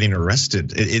ended up getting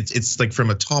arrested. It's like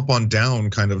from a top on down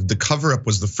kind of, the cover up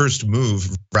was the first move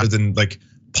rather than like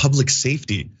public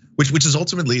safety. Which is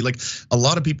ultimately, like, a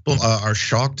lot of people are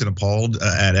shocked and appalled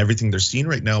at everything they're seeing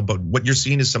right now. But what you're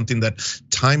seeing is something that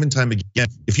time and time again,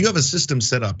 if you have a system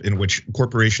set up in which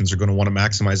corporations are going to want to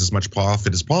maximize as much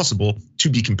profit as possible to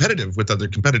be competitive with other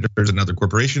competitors and other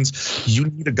corporations, you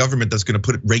need a government that's going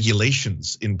to put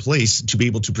regulations in place to be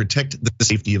able to protect the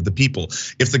safety of the people.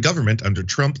 If the government under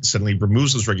Trump suddenly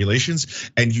removes those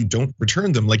regulations and you don't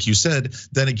return them, like you said,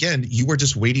 then again, you are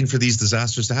just waiting for these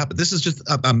disasters to happen. This is just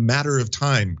a matter of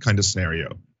time kind of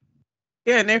scenario.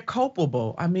 Yeah, and they're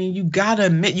culpable. I mean, you gotta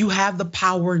admit you have the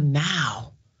power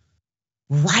now.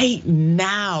 right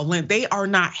now. They are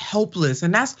not helpless.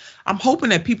 And I'm hoping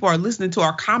that people are listening to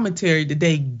our commentary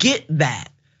today get that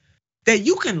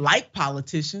you can like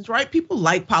politicians, right? People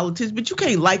like politicians, but you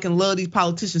can't like and love these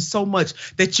politicians so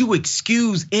much that you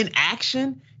excuse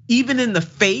inaction, even in the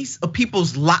face of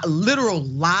people's literal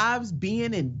lives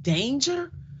being in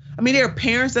danger. I mean, there are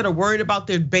parents that are worried about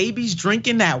their babies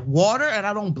drinking that water, and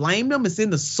I don't blame them. It's in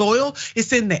the soil,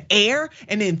 it's in the air,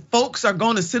 and then folks are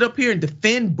going to sit up here and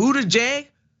defend Buttigieg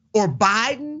or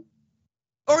Biden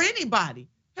or anybody.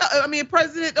 I mean,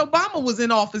 President Obama was in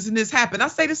office and this happened. I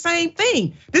say the same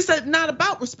thing. This is not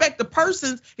about respect the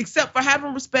persons, except for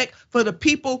having respect for the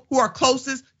people who are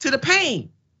closest to the pain.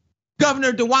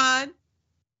 Governor DeWine,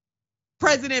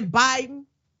 President Biden,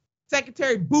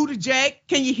 Secretary Buttigieg,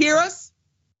 can you hear us?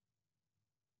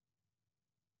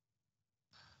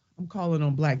 I'm calling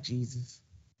on Black Jesus.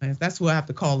 That's who I have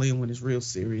to call in when it's real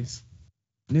serious.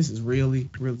 And this is really,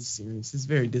 really serious. It's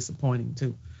very disappointing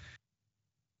too.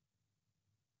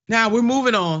 Now we're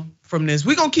moving on from this.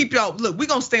 We're gonna keep y'all, look, we're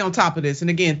gonna stay on top of this. And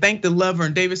again, thank the Lover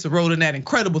and David Sirota and that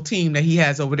incredible team that he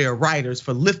has over there, writers,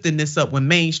 for lifting this up when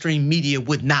mainstream media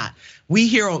would not. We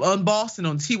here on Unbossed and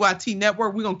on TYT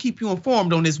Network, we're gonna keep you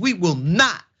informed on this. We will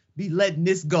not be letting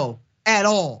this go at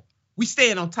all. We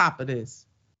staying on top of this.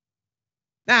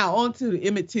 Now on to the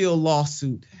Emmett Till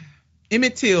lawsuit.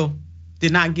 Emmett Till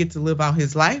did not get to live out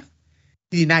his life.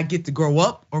 He did not get to grow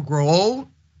up or grow old.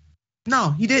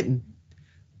 No, he didn't.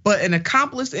 But an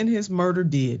accomplice in his murder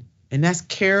did, and that's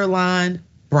Caroline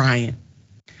Bryant.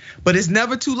 But it's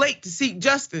never too late to seek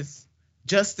justice.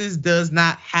 Justice does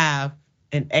not have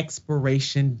an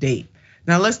expiration date.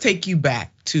 Now let's take you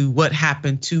back to what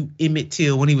happened to Emmett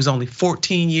Till when he was only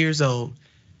 14 years old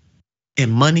in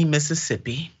Money,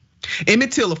 Mississippi.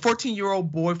 Emmett Till, a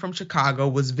 14-year-old boy from Chicago,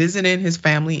 was visiting his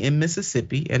family in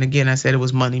Mississippi. And again, I said it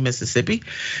was Money, Mississippi,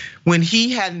 when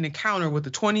he had an encounter with the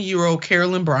 20-year-old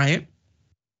Caroline Bryant.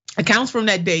 Accounts from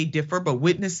that day differ, but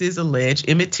witnesses allege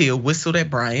Emmett Till whistled at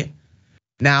Bryant,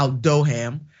 now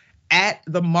Doham, at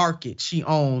the market she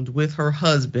owned with her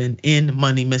husband in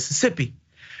Money, Mississippi.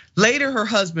 Later, her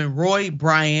husband, Roy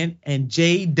Bryant, and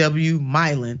J.W.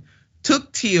 Milan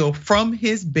took Till from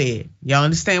his bed. Y'all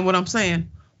understand what I'm saying?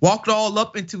 Walked all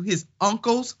up into his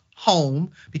uncle's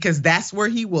home, because that's where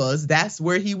he was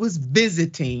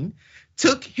visiting,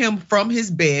 took him from his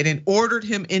bed and ordered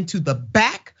him into the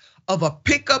back of a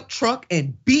pickup truck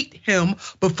and beat him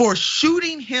before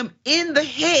shooting him in the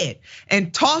head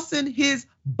and tossing his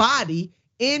body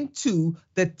into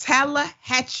the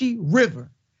Tallahatchie River.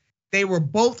 They were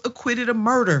both acquitted of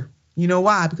murder. You know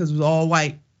why? Because it was all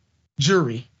white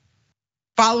jury.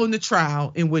 Following the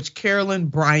trial, in which Caroline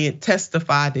Bryant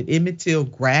testified that Emmett Till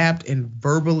grabbed and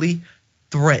verbally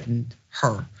threatened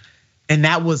her. And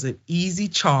that was an easy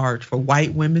charge for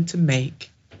white women to make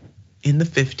in the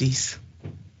 50s.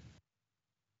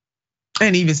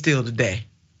 And even still today,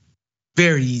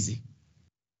 very easy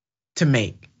to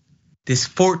make. This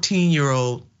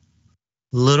 14-year-old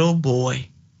little boy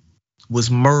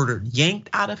was murdered, yanked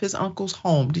out of his uncle's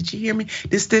home. Did you hear me?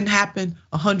 This didn't happen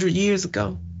 100 years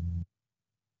ago.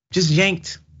 Just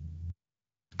yanked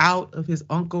out of his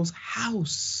uncle's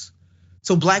house.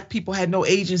 So Black people had no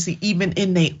agency even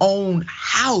in their own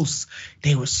house.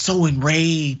 They were so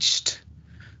enraged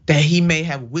that he may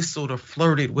have whistled or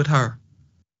flirted with her,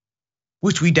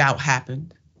 which we doubt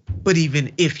happened. But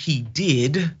even if he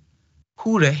did,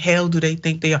 who the hell do they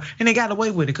think they are? And they got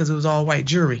away with it because it was all white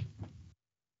jury.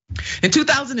 In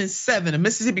 2007, a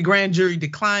Mississippi grand jury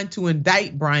declined to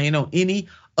indict Bryant on any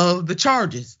of the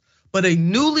charges. But a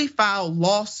newly filed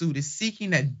lawsuit is seeking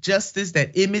that justice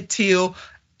that Emmett Till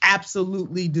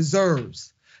absolutely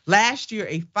deserves. Last year,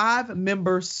 a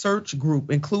 5-member search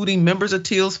group, including members of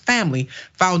Till's family,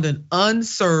 found an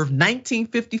unserved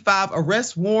 1955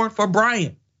 arrest warrant for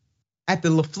Bryant at the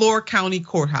LeFlore County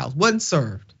Courthouse. Wasn't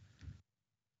served.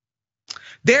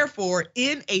 Therefore,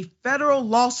 in a federal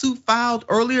lawsuit filed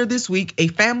earlier this week, a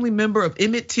family member of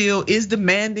Emmett Till is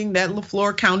demanding that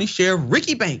LeFlore County Sheriff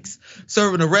Ricky Banks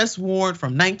serve an arrest warrant from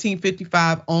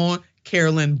 1955 on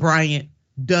Caroline Bryant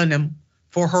Dunham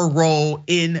for her role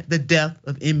in the death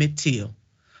of Emmett Till.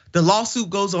 The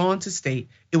lawsuit goes on to state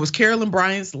it was Caroline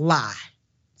Bryant's lie,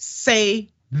 say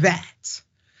that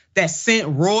sent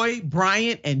Roy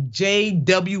Bryant and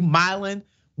J.W. Milan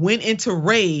went into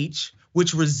rage,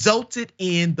 which resulted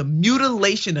in the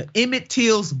mutilation of Emmett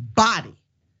Till's body,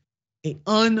 an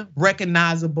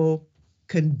unrecognizable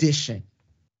condition.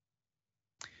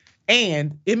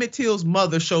 And Emmett Till's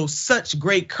mother showed such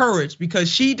great courage because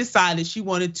she decided she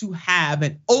wanted to have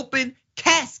an open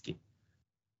casket.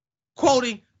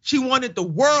 Quoting, she wanted the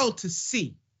world to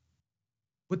see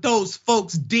what those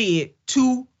folks did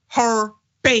to her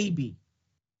baby.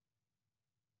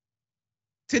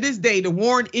 To this day, the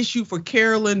warrant issued for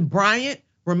Carolyn Bryant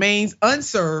remains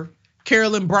unserved.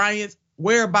 Carolyn Bryant's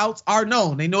whereabouts are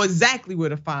known. They know exactly where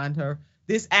to find her.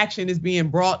 This action is being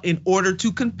brought in order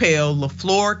to compel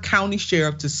LaFleur County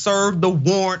Sheriff to serve the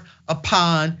warrant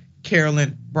upon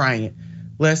Carolyn Bryant.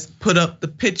 Let's put up the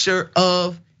picture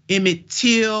of Emmett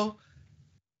Till,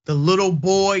 the little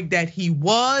boy that he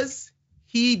was.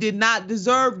 He did not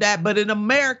deserve that, but in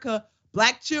America,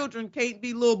 Black children can't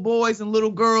be little boys and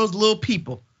little girls, little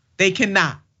people. They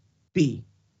cannot be.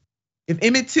 If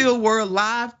Emmett Till were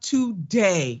alive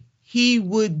today, he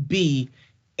would be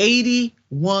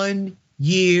 81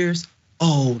 years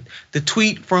old. The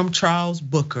tweet from Charles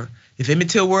Booker. If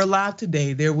Emmett Till were alive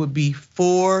today, there would be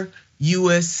 4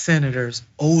 US senators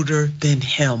older than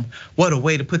him. What a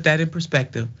way to put that in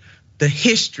perspective. The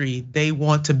history they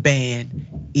want to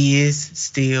ban is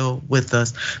still with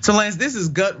us. So Lance, this is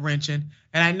gut wrenching.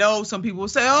 And I know some people will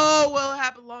say, oh, well, it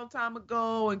happened a long time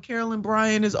ago and Carolyn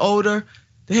Bryant is older.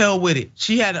 The hell with it.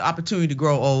 She had an opportunity to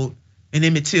grow old and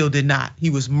Emmett Till did not. He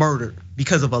was murdered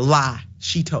because of a lie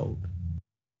she told.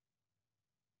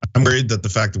 I'm worried that the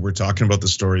fact that we're talking about the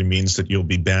story means that you'll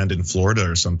be banned in Florida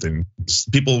or something.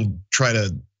 People try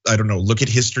to, I don't know, look at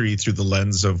history through the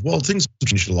lens of, well, things have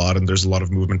changed a lot and there's a lot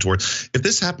of movement toward. If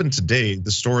this happened today,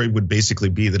 the story would basically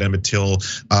be that Emmett Till,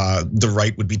 the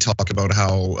right would be talking about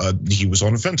how he was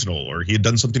on fentanyl or he had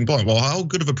done something wrong. Well, how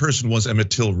good of a person was Emmett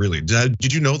Till really?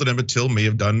 Did you know that Emmett Till may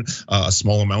have done a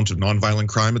small amount of nonviolent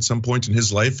crime at some point in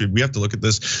his life? We have to look at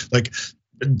this like.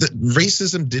 The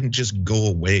racism didn't just go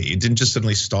away. It didn't just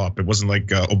suddenly stop. It wasn't like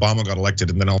Obama got elected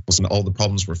and then all of a sudden all the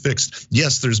problems were fixed.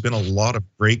 Yes, there's been a lot of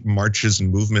great marches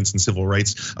and movements and civil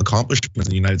rights accomplishments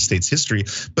in United States history,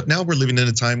 but now we're living in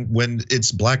a time when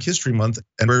it's Black History Month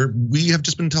and where we have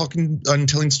just been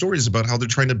telling stories about how they're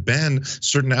trying to ban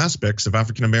certain aspects of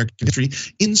African American history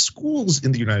in schools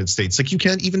in the United States. Like you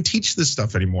can't even teach this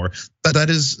stuff anymore. That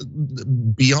is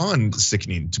beyond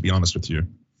sickening, to be honest with you.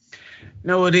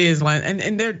 No, it is,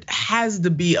 and there has to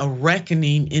be a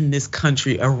reckoning in this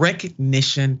country, a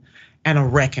recognition and a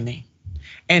reckoning.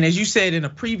 And as you said in a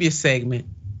previous segment,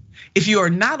 if you are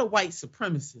not a white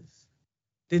supremacist,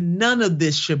 then none of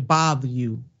this should bother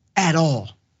you at all.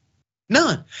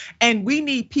 None. And we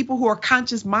need people who are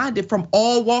conscious minded from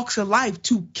all walks of life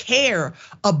to care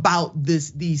about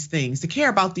these things, to care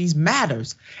about these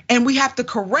matters. And we have to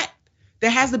correct. There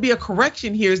has to be a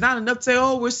correction here. It's not enough to say,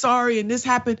 oh, we're sorry and this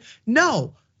happened.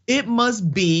 No, it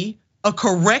must be a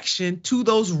correction to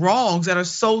those wrongs that are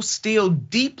so still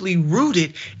deeply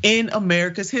rooted in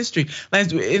America's history.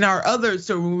 In our other,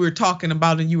 so we were talking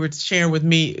about, and you were sharing with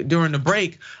me during the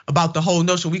break about the whole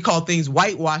notion, we call things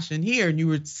whitewashing here, and you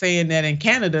were saying that in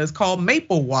Canada it's called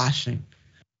maple washing.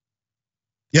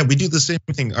 Yeah, we do the same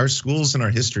thing. Our schools and our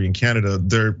history in Canada,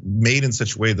 they're made in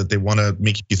such a way that they want to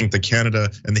make you think that Canada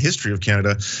and the history of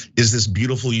Canada is this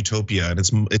beautiful utopia, and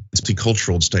it's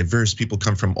multicultural, it's diverse. People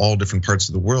come from all different parts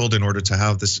of the world in order to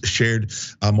have this shared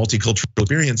multicultural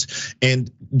experience. And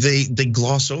they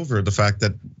gloss over the fact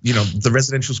that, the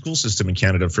residential school system in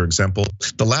Canada, for example,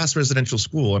 the last residential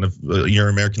school, and if your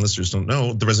American listeners don't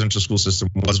know, the residential school system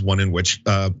was one in which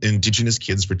Indigenous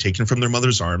kids were taken from their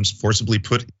mother's arms, forcibly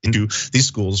put into these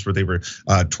schools where they were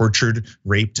tortured,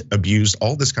 raped, abused,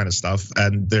 all this kind of stuff,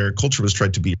 and their culture was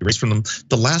tried to be erased from them.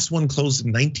 The last one closed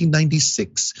in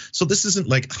 1996. So this isn't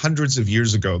like hundreds of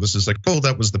years ago. This is like, oh,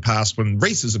 that was the past when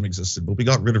racism existed, but we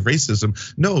got rid of racism.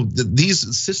 No,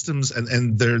 these systems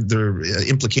and their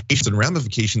implications and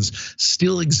ramifications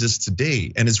still exist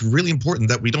today. And it's really important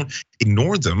that we don't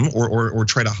ignore them or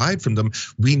try to hide from them.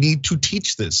 We need to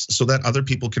teach this so that other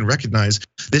people can recognize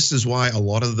this is why a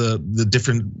lot of the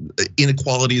different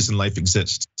inequalities in life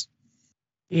exists.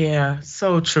 Yeah,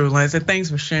 so true, Lance. And thanks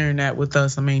for sharing that with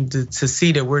us. I mean, to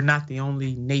see that we're not the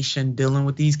only nation dealing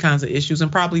with these kinds of issues,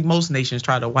 and probably most nations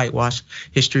try to whitewash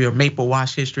history or maple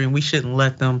wash history, and we shouldn't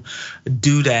let them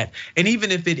do that. And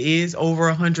even if it is over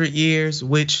 100 years,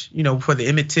 which, for the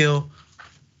Emmett Till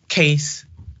case,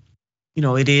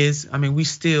 it is. I mean, we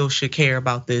still should care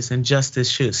about this, and justice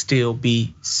should still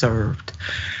be served.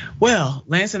 Well,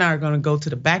 Lance and I are going to go to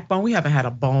the backbone. We haven't had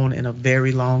a bone in a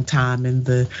very long time, and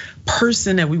the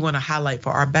person that we want to highlight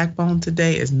for our backbone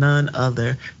today is none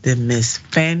other than Miss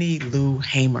Fannie Lou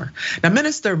Hamer. Now,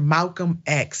 Minister Malcolm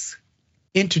X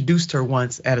introduced her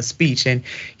once at a speech, and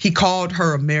he called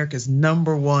her America's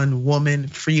 #1 woman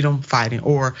freedom fighting,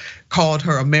 or called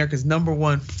her America's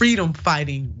 #1 freedom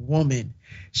fighting woman.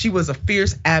 She was a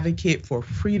fierce advocate for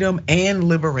freedom and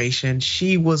liberation.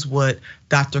 She was what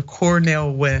Dr.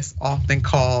 Cornel West often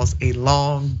calls a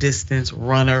long distance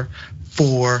runner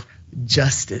for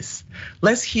justice.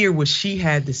 Let's hear what she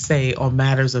had to say on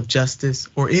matters of justice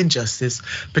or injustice,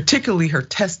 particularly her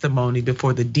testimony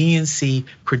before the DNC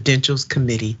Credentials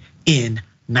Committee in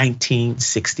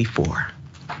 1964.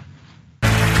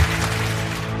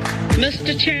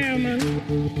 Mr. Chairman,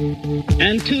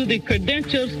 and to the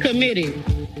Credentials Committee,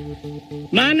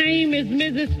 my name is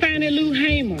Mrs. Fannie Lou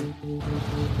Hamer.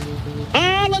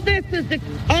 All of this is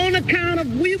on account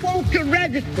of we want to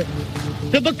register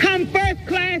to become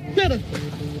first-class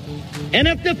citizens. And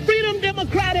if the Freedom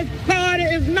Democratic Party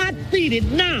is not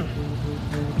seated now,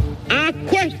 I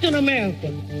question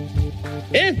America.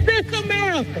 Is this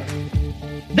America,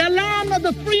 the land of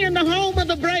the free and the home of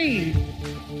the brave,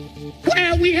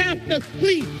 where we have to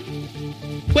sleep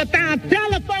with our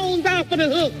telephones off of the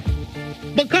hook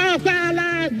because our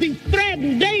lives be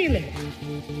threatened daily,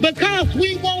 because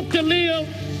we want to live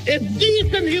as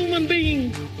decent human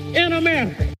beings in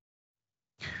America?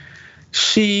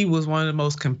 She was one of the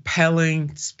most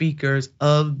compelling speakers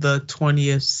of the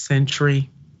 20th century.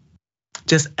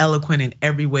 Just eloquent in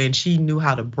every way, and she knew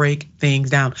how to break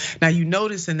things down. Now you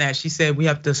notice in that she said we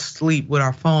have to sleep with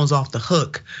our phones off the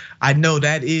hook. I know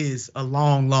that is a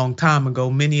long, long time ago.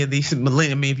 Many of these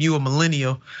millennials, I mean, if you a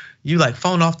millennial, you like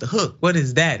phone off the hook. What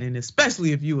is that? And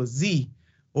especially if you a Z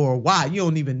or a Y, you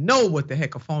don't even know what the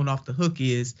heck a phone off the hook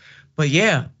is. But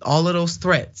yeah, all of those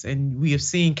threats, and we have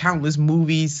seen countless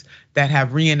movies that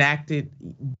have reenacted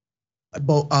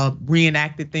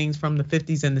things from the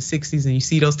 50s and the 60s, and you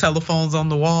see those telephones on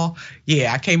the wall.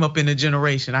 Yeah, I came up in a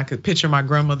generation. I could picture my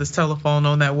grandmother's telephone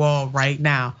on that wall right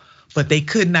now, but they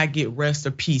could not get rest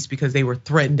or peace because they were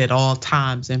threatened at all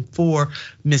times. And for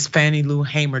Miss Fannie Lou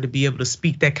Hamer to be able to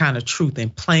speak that kind of truth in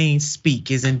plain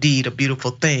speak is indeed a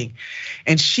beautiful thing.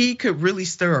 And she could really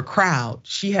stir a crowd.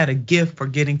 She had a gift for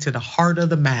getting to the heart of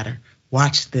the matter.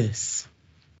 Watch this.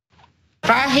 If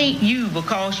I hate you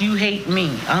because you hate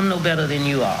me, I'm no better than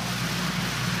you are.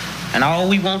 And all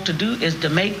we want to do is to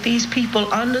make these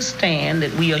people understand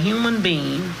that we are human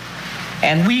beings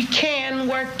and we can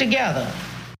work together.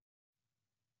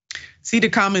 See the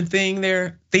common theme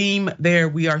there?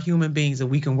 We are human beings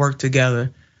and we can work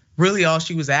together. Really all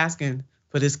she was asking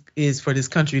for this is for this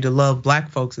country to love black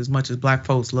folks as much as black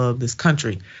folks love this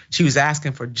country. She was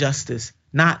asking for justice,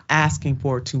 not asking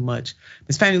for too much.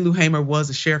 Miss Fannie Lou Hamer was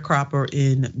a sharecropper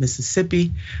in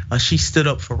Mississippi. She stood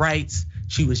up for rights.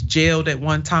 She was jailed at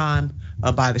one time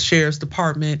by the sheriff's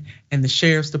department, and the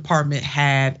sheriff's department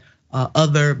had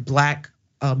other black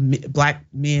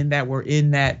men that were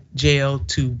in that jail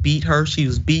to beat her. She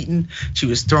was beaten. She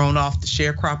was thrown off the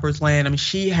sharecropper's land. I mean,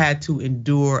 she had to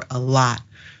endure a lot.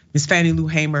 Miss Fannie Lou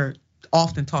Hamer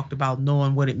often talked about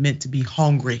knowing what it meant to be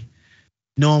hungry,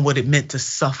 knowing what it meant to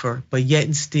suffer, but yet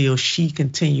and still she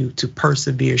continued to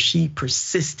persevere. She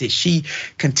persisted, she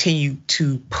continued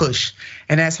to push.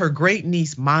 And as her great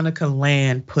niece, Monica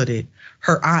Land, put it,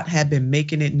 her aunt had been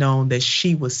making it known that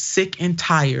she was sick and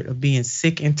tired of being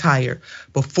sick and tired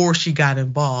before she got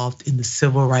involved in the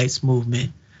civil rights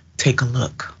movement. Take a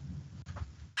look.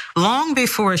 Long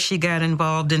before she got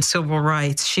involved in civil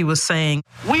rights, she was saying,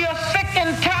 We are sick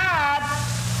and tired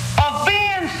of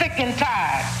being sick and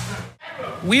tired.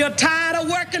 We are tired of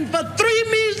working for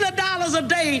 $3 measly a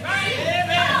day,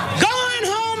 going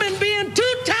home and being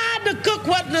too tired to cook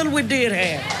what little we did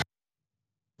have.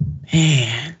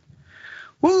 Man,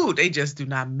 woo, they just do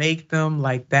not make them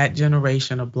like that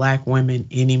generation of black women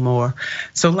anymore.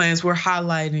 So Lance, we're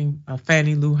highlighting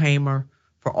Fannie Lou Hamer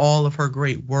for all of her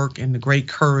great work and the great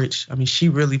courage. I mean, she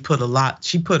really put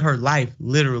her life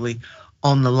literally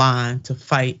on the line to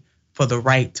fight for the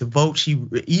right to vote. She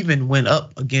even went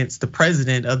up against the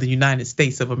president of the United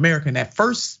States of America. In that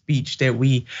first speech that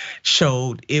we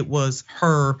showed, it was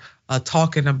her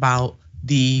talking about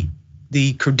the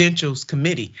Credentials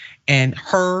Committee, and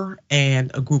her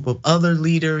and a group of other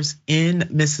leaders in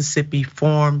Mississippi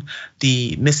formed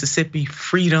the Mississippi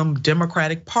Freedom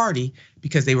Democratic Party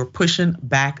because they were pushing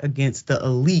back against the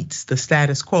elites, the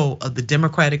status quo of the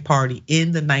Democratic Party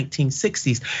in the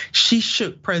 1960s. She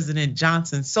shook President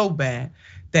Johnson so bad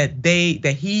that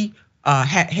he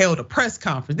held a press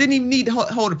conference. Didn't even need to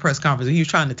hold a press conference. He was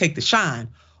trying to take the shine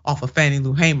off of Fannie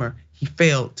Lou Hamer. He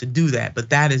failed to do that, but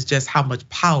that is just how much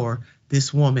power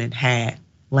this woman had,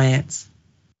 Lance.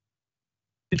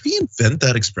 Did we invent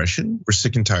that expression? We're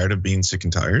sick and tired of being sick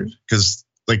and tired? Because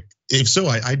like, if so,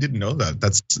 I didn't know that.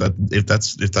 If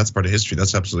that's part of history,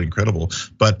 that's absolutely incredible.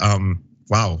 But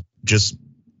wow, just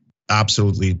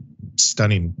absolutely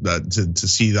stunning to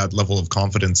see that level of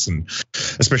confidence, and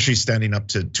especially standing up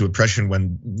to oppression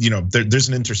when there's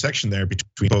an intersection there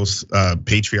between both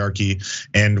patriarchy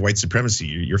and white supremacy.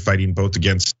 You're fighting both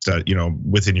against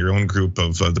within your own group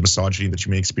of the misogyny that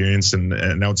you may experience,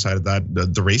 and outside of that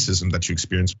the racism that you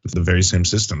experience with the very same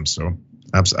system. So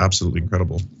absolutely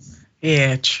incredible.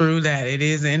 Yeah, true that. It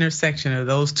is an intersection of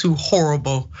those two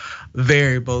horrible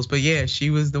variables. But yeah, she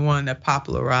was the one that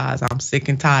popularized I'm sick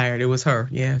and tired. It was her.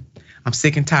 Yeah, I'm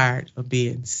sick and tired of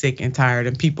being sick and tired.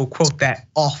 And people quote that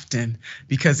often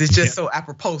because it's just so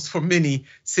apropos for many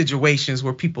situations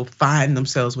where people find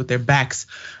themselves with their backs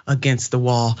against the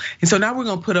wall. And so now we're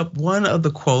going to put up one of the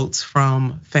quotes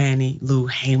from Fannie Lou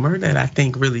Hamer that I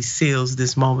think really seals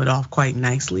this moment off quite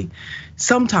nicely.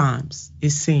 Sometimes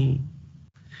it seems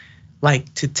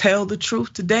like to tell the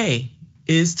truth today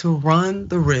is to run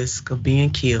the risk of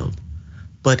being killed.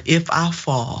 But if I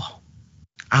fall,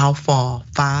 I'll fall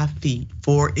 5 feet,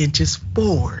 4 inches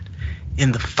forward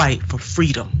in the fight for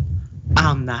freedom.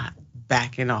 I'm not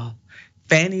backing off.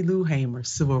 Fannie Lou Hamer,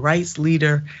 civil rights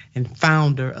leader and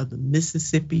founder of the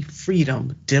Mississippi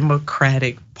Freedom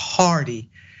Democratic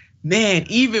Party. Man,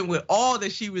 even with all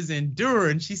that she was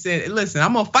enduring, she said, listen,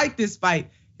 I'm gonna fight this fight.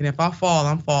 And if I fall,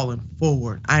 I'm falling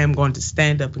forward. I am going to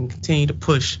stand up and continue to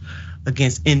push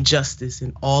against injustice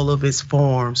in all of its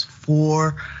forms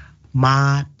for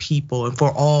my people and for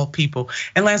all people.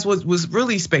 And Lance, what was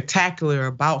really spectacular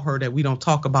about her that we don't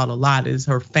talk about a lot is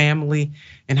her family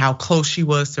and how close she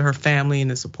was to her family and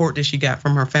the support that she got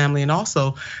from her family. And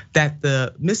also that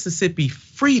the Mississippi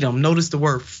Freedom, notice the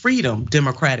word freedom,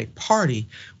 Democratic Party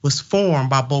was formed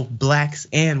by both blacks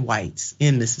and whites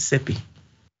in Mississippi.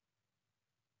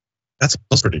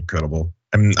 That's pretty incredible.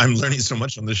 I'm learning so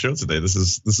much on this show today. This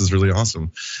is really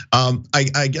awesome.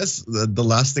 I guess the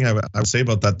last thing I would say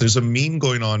about that, there's a meme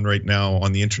going on right now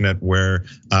on the internet where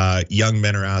young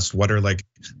men are asked, what are like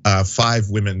 5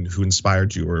 women who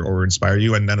inspired you or inspire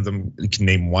you, and none of them can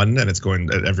name one,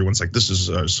 and everyone's like, this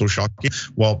is so shocking.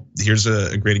 Well, here's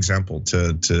a great example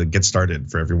to get started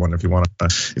for everyone. If you want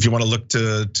to look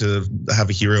to have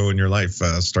a hero in your life,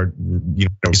 start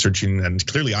researching. And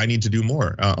clearly, I need to do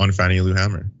more on Fannie Lou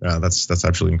Hamer. That's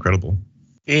absolutely incredible.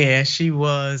 Yeah, she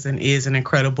was and is an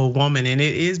incredible woman, and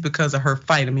it is because of her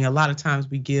fight. I mean, a lot of times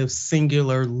we give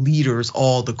singular leaders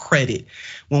all the credit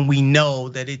when we know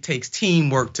that it takes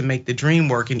teamwork to make the dream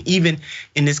work. And even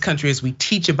in this country, as we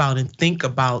teach about and think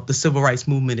about the civil rights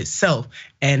movement itself,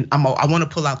 and I want to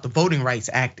pull out the Voting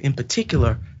Rights Act in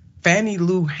particular, Fannie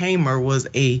Lou Hamer was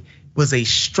a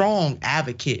strong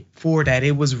advocate for that.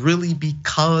 It was really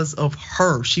because of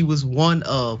her. She was one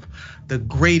of the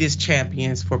greatest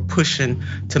champions for pushing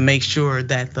to make sure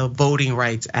that the Voting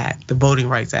Rights Act,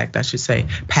 I should say,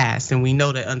 passed. And we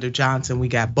know that under Johnson, we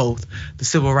got both the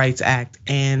Civil Rights Act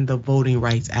and the Voting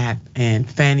Rights Act. And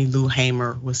Fannie Lou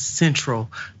Hamer was central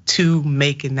to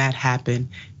making that happen,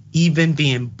 even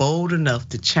being bold enough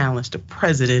to challenge the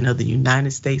president of the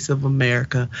United States of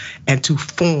America and to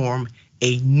form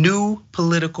a new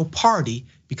political party,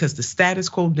 because the status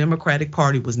quo Democratic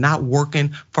Party was not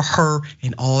working for her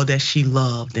and all that she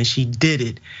loved. And she did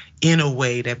it in a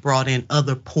way that brought in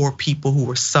other poor people who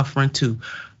were suffering too,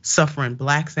 suffering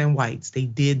blacks and whites. They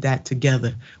did that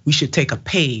together. We should take a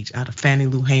page out of Fannie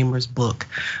Lou Hamer's book.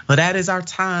 Well, that is our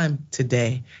time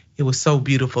today. It was so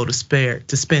beautiful to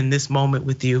spend this moment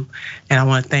with you. And I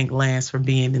want to thank Lance for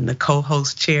being in the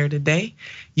co-host chair today.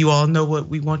 You all know what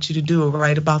we want you to do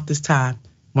right about this time. I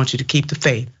want you to keep the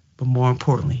faith, but more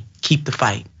importantly, keep the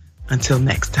fight. Until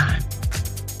next time.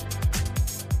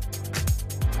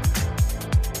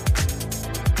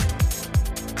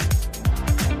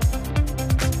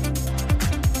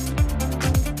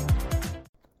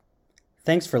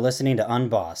 Thanks for listening to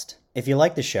Unbossed. If you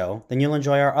like the show, then you'll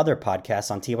enjoy our other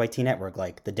podcasts on TYT Network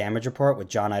like The Damage Report with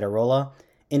John Idarola,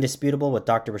 Indisputable with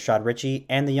Dr. Rashad Ritchie,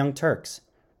 and The Young Turks.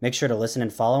 Make sure to listen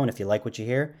and follow, and if you like what you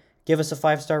hear, give us a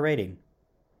 5-star rating.